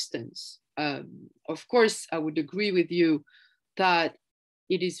a substance, of course, I would agree with you that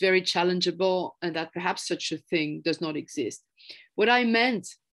it is very challengeable and that perhaps such a thing does not exist. What I meant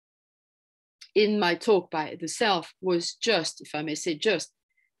in my talk by the self was just, if I may say just,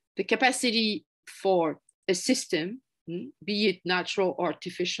 the capacity for a system, be it natural or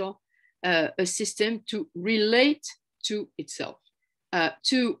artificial, a system to relate to itself,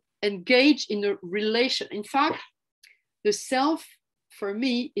 to engage in a relation. In fact, the self for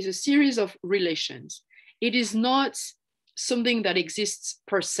me is a series of relations. It is not something that exists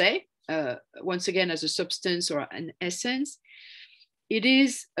per se, once again, as a substance or an essence. It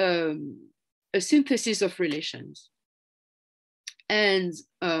is a synthesis of relations. And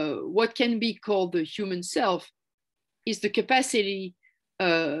what can be called the human self is the capacity,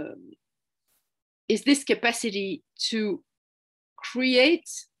 is this capacity to create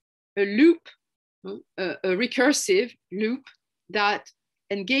a loop, a recursive loop that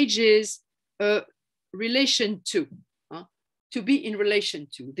engages a relation to be in relation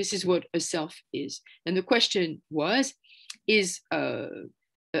to. This is what a self is. And the question was, is a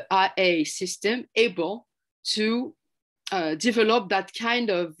system able to develop that kind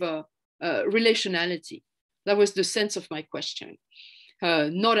of relationality? That was the sense of my question.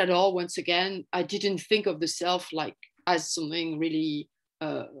 Not at all, once again, I didn't think of the self like as something really,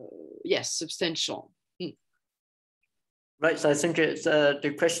 yes, substantial. Right, so I think it's,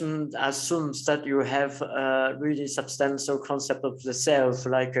 the question assumes that you have a really substantial concept of the self,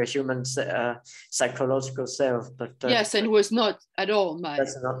 like a human psychological self. But yes, and it was not at all my.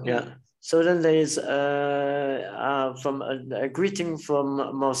 That's not, yeah. So then there is from a greeting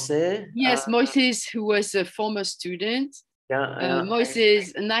from Moses. Yes, Moses, who was a former student. Yeah.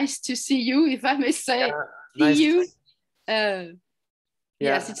 Moses, nice to see you, if I may say. Yeah, see nice you.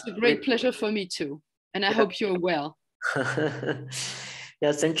 Yes, it's a great pleasure for me too. And I hope you're well.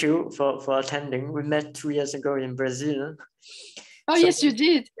 Yeah, thank you for attending. We met 2 years ago in Brazil. Oh, so, yes, you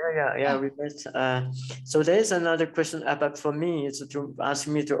did. Yeah, we met. So there's another question, but for me, it's to ask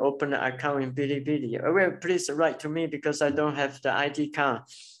me to open an account in Bilibili. Well, please write to me because I don't have the ID card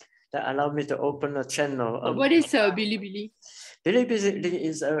that allow me to open a channel. What is Bilibili? Bilibili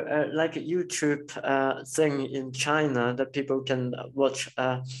is like a YouTube thing in China that people can watch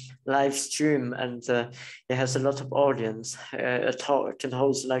live stream, and it has a lot of audience. A talk can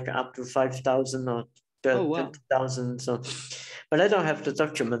host like up to 5,000 or 20,000. So, but I don't have the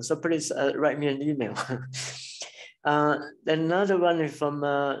document, so please write me an email. Another one is from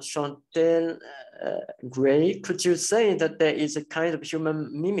Chantel Gray. Could you say that there is a kind of human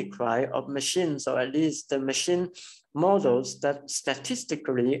mimicry of machines, or at least the machine models that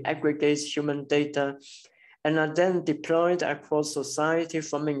statistically aggregates human data and are then deployed across society,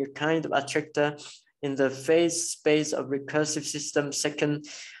 forming a kind of attractor in the phase space of recursive system, second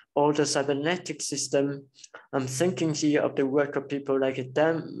order cybernetic system? I'm thinking here of the work of people like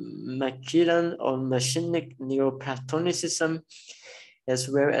Dan McKillen on machinic Neoplatonicism, as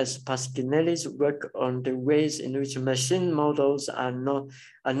well as Pasquinelli's work on the ways in which machine models are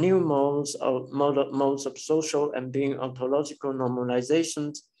new modes of social and being ontological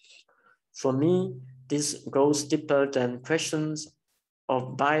normalizations. For me, this goes deeper than questions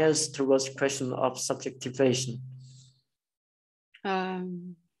of bias towards question of subjectivation.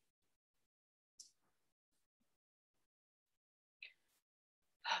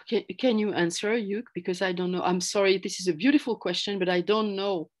 Can you answer, Yuk? Because I don't know. I'm sorry, this is a beautiful question, but I don't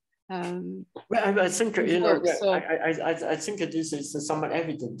know. Well, I think I think this is somewhat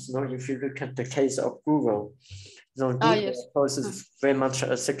evident. If you look at the case of Google, Google, yes. of course, is very much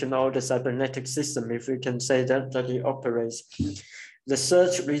a second-order cybernetic system, if we can say that it operates. The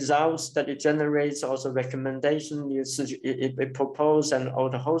search results that it generates, also recommendation, it proposes, and all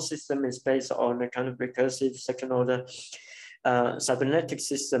the whole system is based on a kind of recursive second-order cybernetic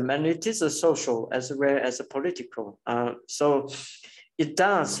system, and it is a social as well as a political. So it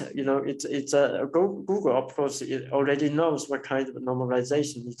does, it's a Google, of course, it already knows what kind of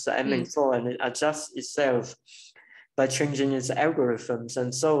normalization it's aiming for, and it adjusts itself by changing its algorithms.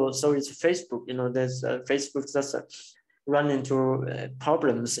 And so it's Facebook. There's Facebook does run into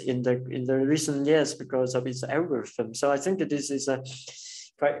problems in the recent years because of its algorithm. So I think that this is a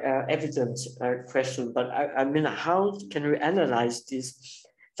quite evident question, but I mean, how can we analyze this?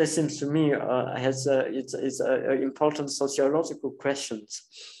 That seems to me it's important sociological questions.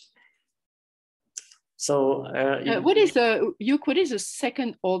 So what is a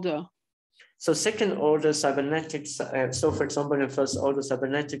second order? So second order cybernetics, so for example, in first order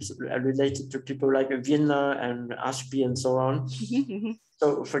cybernetics related to people like Wiener and Ashby and so on.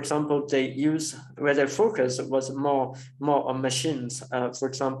 So for example, they use, where their focus was more on machines, for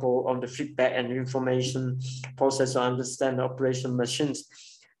example, on the feedback and information process to understand the operation of machines.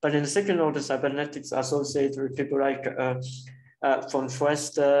 But in the second order cybernetics associated with people like von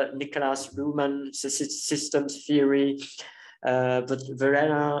Foerster, Nicholas Luhmann, systems theory, but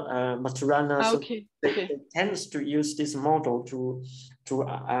Verena, Maturana, they tends to use this model to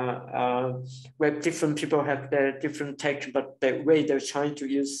where different people have their different tech, but the way they're trying to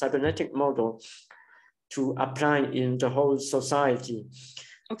use cybernetic model to apply in the whole society.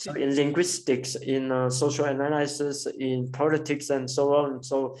 So in linguistics, in social analysis, in politics, and so on.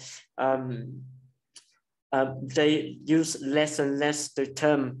 So they use less and less the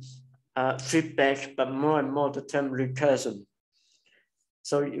term feedback, but more and more the term recursion.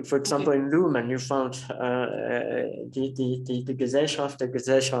 So, for example, in Luhmann, you found the Gesellschaft. The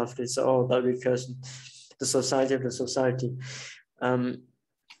Gesellschaft is all about recursion, the society of the society.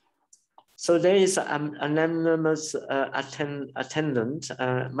 So there is an anonymous attendant.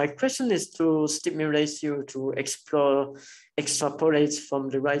 My question is to stimulate you to extrapolate from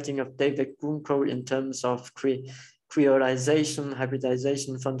the writing of David Grunko in terms of creolization,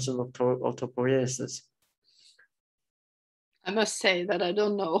 hybridization, functional autopoiesis. I must say that I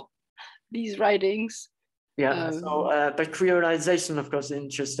don't know these writings. Yeah, but creolization, of course,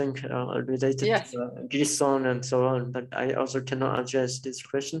 interesting, related to Grisson and so on, but I also cannot address this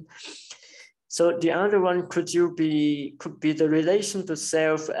question. So the other one could be the relation to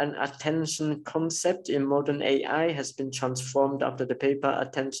self and attention concept in modern AI has been transformed after the paper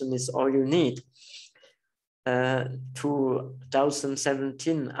Attention is All You Need.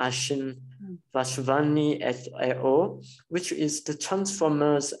 2017, Ashin Vashvani et al., which is the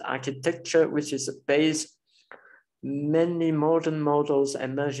transformers architecture, which is based many modern models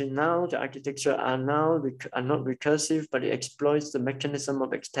emerging now. The architecture are not recursive, but it exploits the mechanism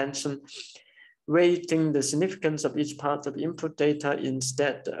of extension, weighting the significance of each part of input data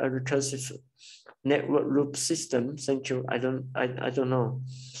instead a recursive network loop system. Thank you. I don't know.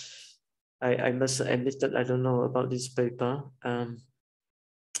 I must admit that I don't know about this paper.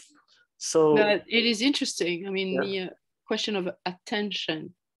 So but it is interesting. I mean, yeah. the question of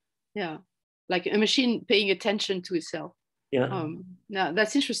attention, yeah, like a machine paying attention to itself. Yeah. Now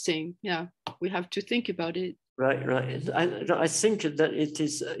that's interesting. Yeah, we have to think about it. Right. I think that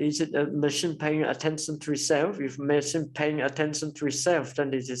is it a machine paying attention to itself? If machine paying attention to itself,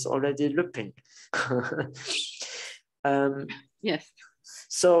 then it is already looping. Yes.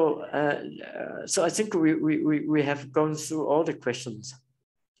 So I think we have gone through all the questions.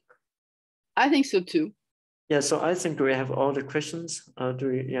 I think so too. Yeah, so I think we have all the questions.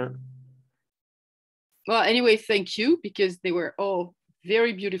 Yeah. Well, anyway, thank you, because they were all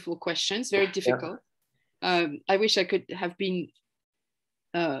very beautiful questions, very difficult. Yeah. I wish I could have been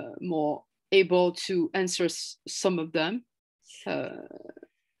more able to answer some of them.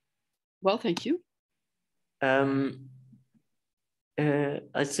 Well, thank you.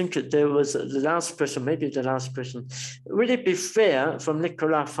 I think there was the last question, maybe the last question. Would it be fair, from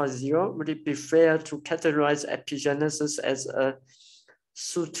Nicolas Fazio, would it be fair to categorize epigenesis as a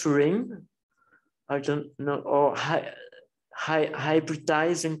suturing, I don't know, or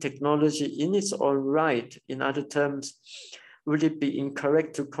hybridizing technology in its own right? In other terms, would it be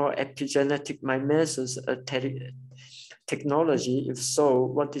incorrect to call epigenetic mimesis a technology? If so,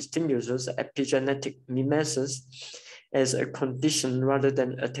 what distinguishes epigenetic mimesis as a condition rather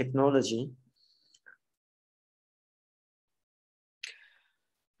than a technology?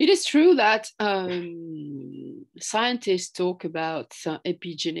 It is true that scientists talk about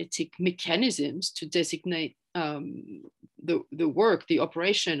epigenetic mechanisms to designate the work, the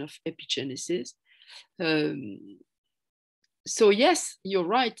operation of epigenesis. So yes, you're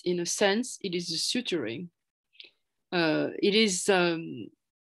right. In a sense, it is a suturing. It is a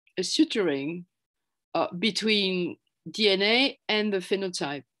suturing between DNA and the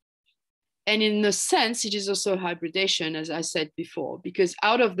phenotype. And in a sense, it is also hybridation, as I said before, because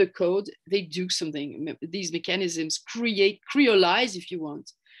out of the code, they do something. These mechanisms creolize, if you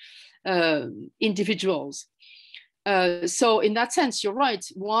want, individuals. So in that sense, you're right.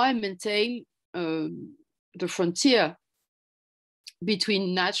 Why maintain the frontier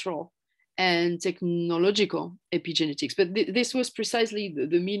between natural and technological epigenetics? But this was precisely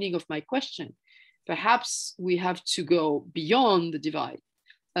the meaning of my question. Perhaps we have to go beyond the divide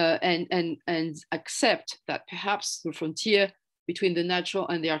and accept that perhaps the frontier between the natural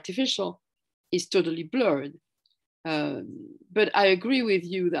and the artificial is totally blurred. But I agree with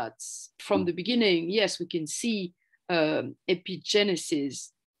you that from the beginning, yes, we can see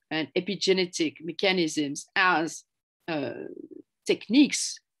epigenesis and epigenetic mechanisms as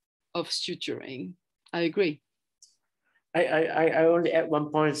techniques of suturing. I agree. I only add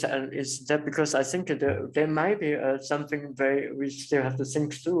one point, and is that because I think there might be something we still have to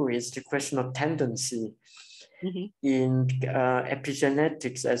think through, is the question of tendency in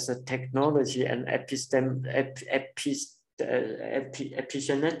epigenetics as a technology and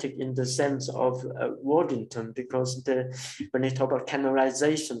epigenetic in the sense of Waddington, because when you talk about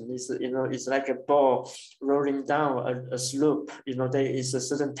canalization, it's like a ball rolling down a slope. There is a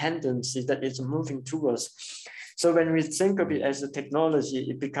certain tendency that is moving towards. So when we think of it as a technology,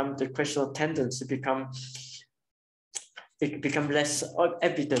 it becomes the question of tendency it becomes less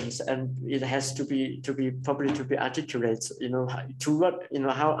evidence, and it has to be articulated. To what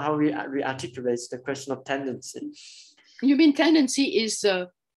how we articulate the question of tendency. You mean tendency is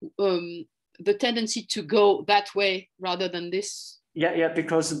the tendency to go that way rather than this? Yeah,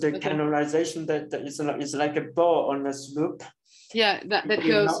 because the canalization that is like a ball on a slope. Yeah, that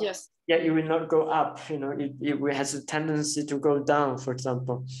goes, yes. Yeah, it will not go up. It has a tendency to go down, for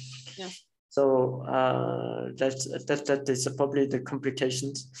example. Yeah. So that is probably the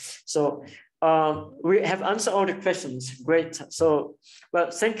complications. So we have answered all the questions. Great. So,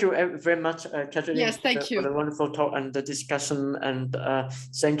 well, thank you very much, Catherine. Yes, thank you for the wonderful talk and the discussion, and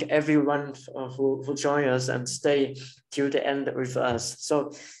thank everyone who joined us and stay till the end with us.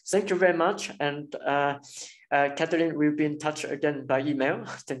 So, thank you very much, and Catherine, we'll be in touch again by email.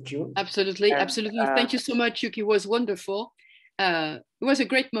 Thank you. Absolutely, absolutely. Thank you so much, Yuk. It was wonderful. It was a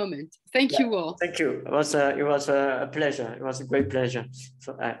great moment. Thank you all. Thank you. It was a pleasure. It was a great pleasure.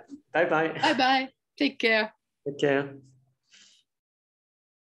 So, bye-bye. Bye-bye. Take care. Take care.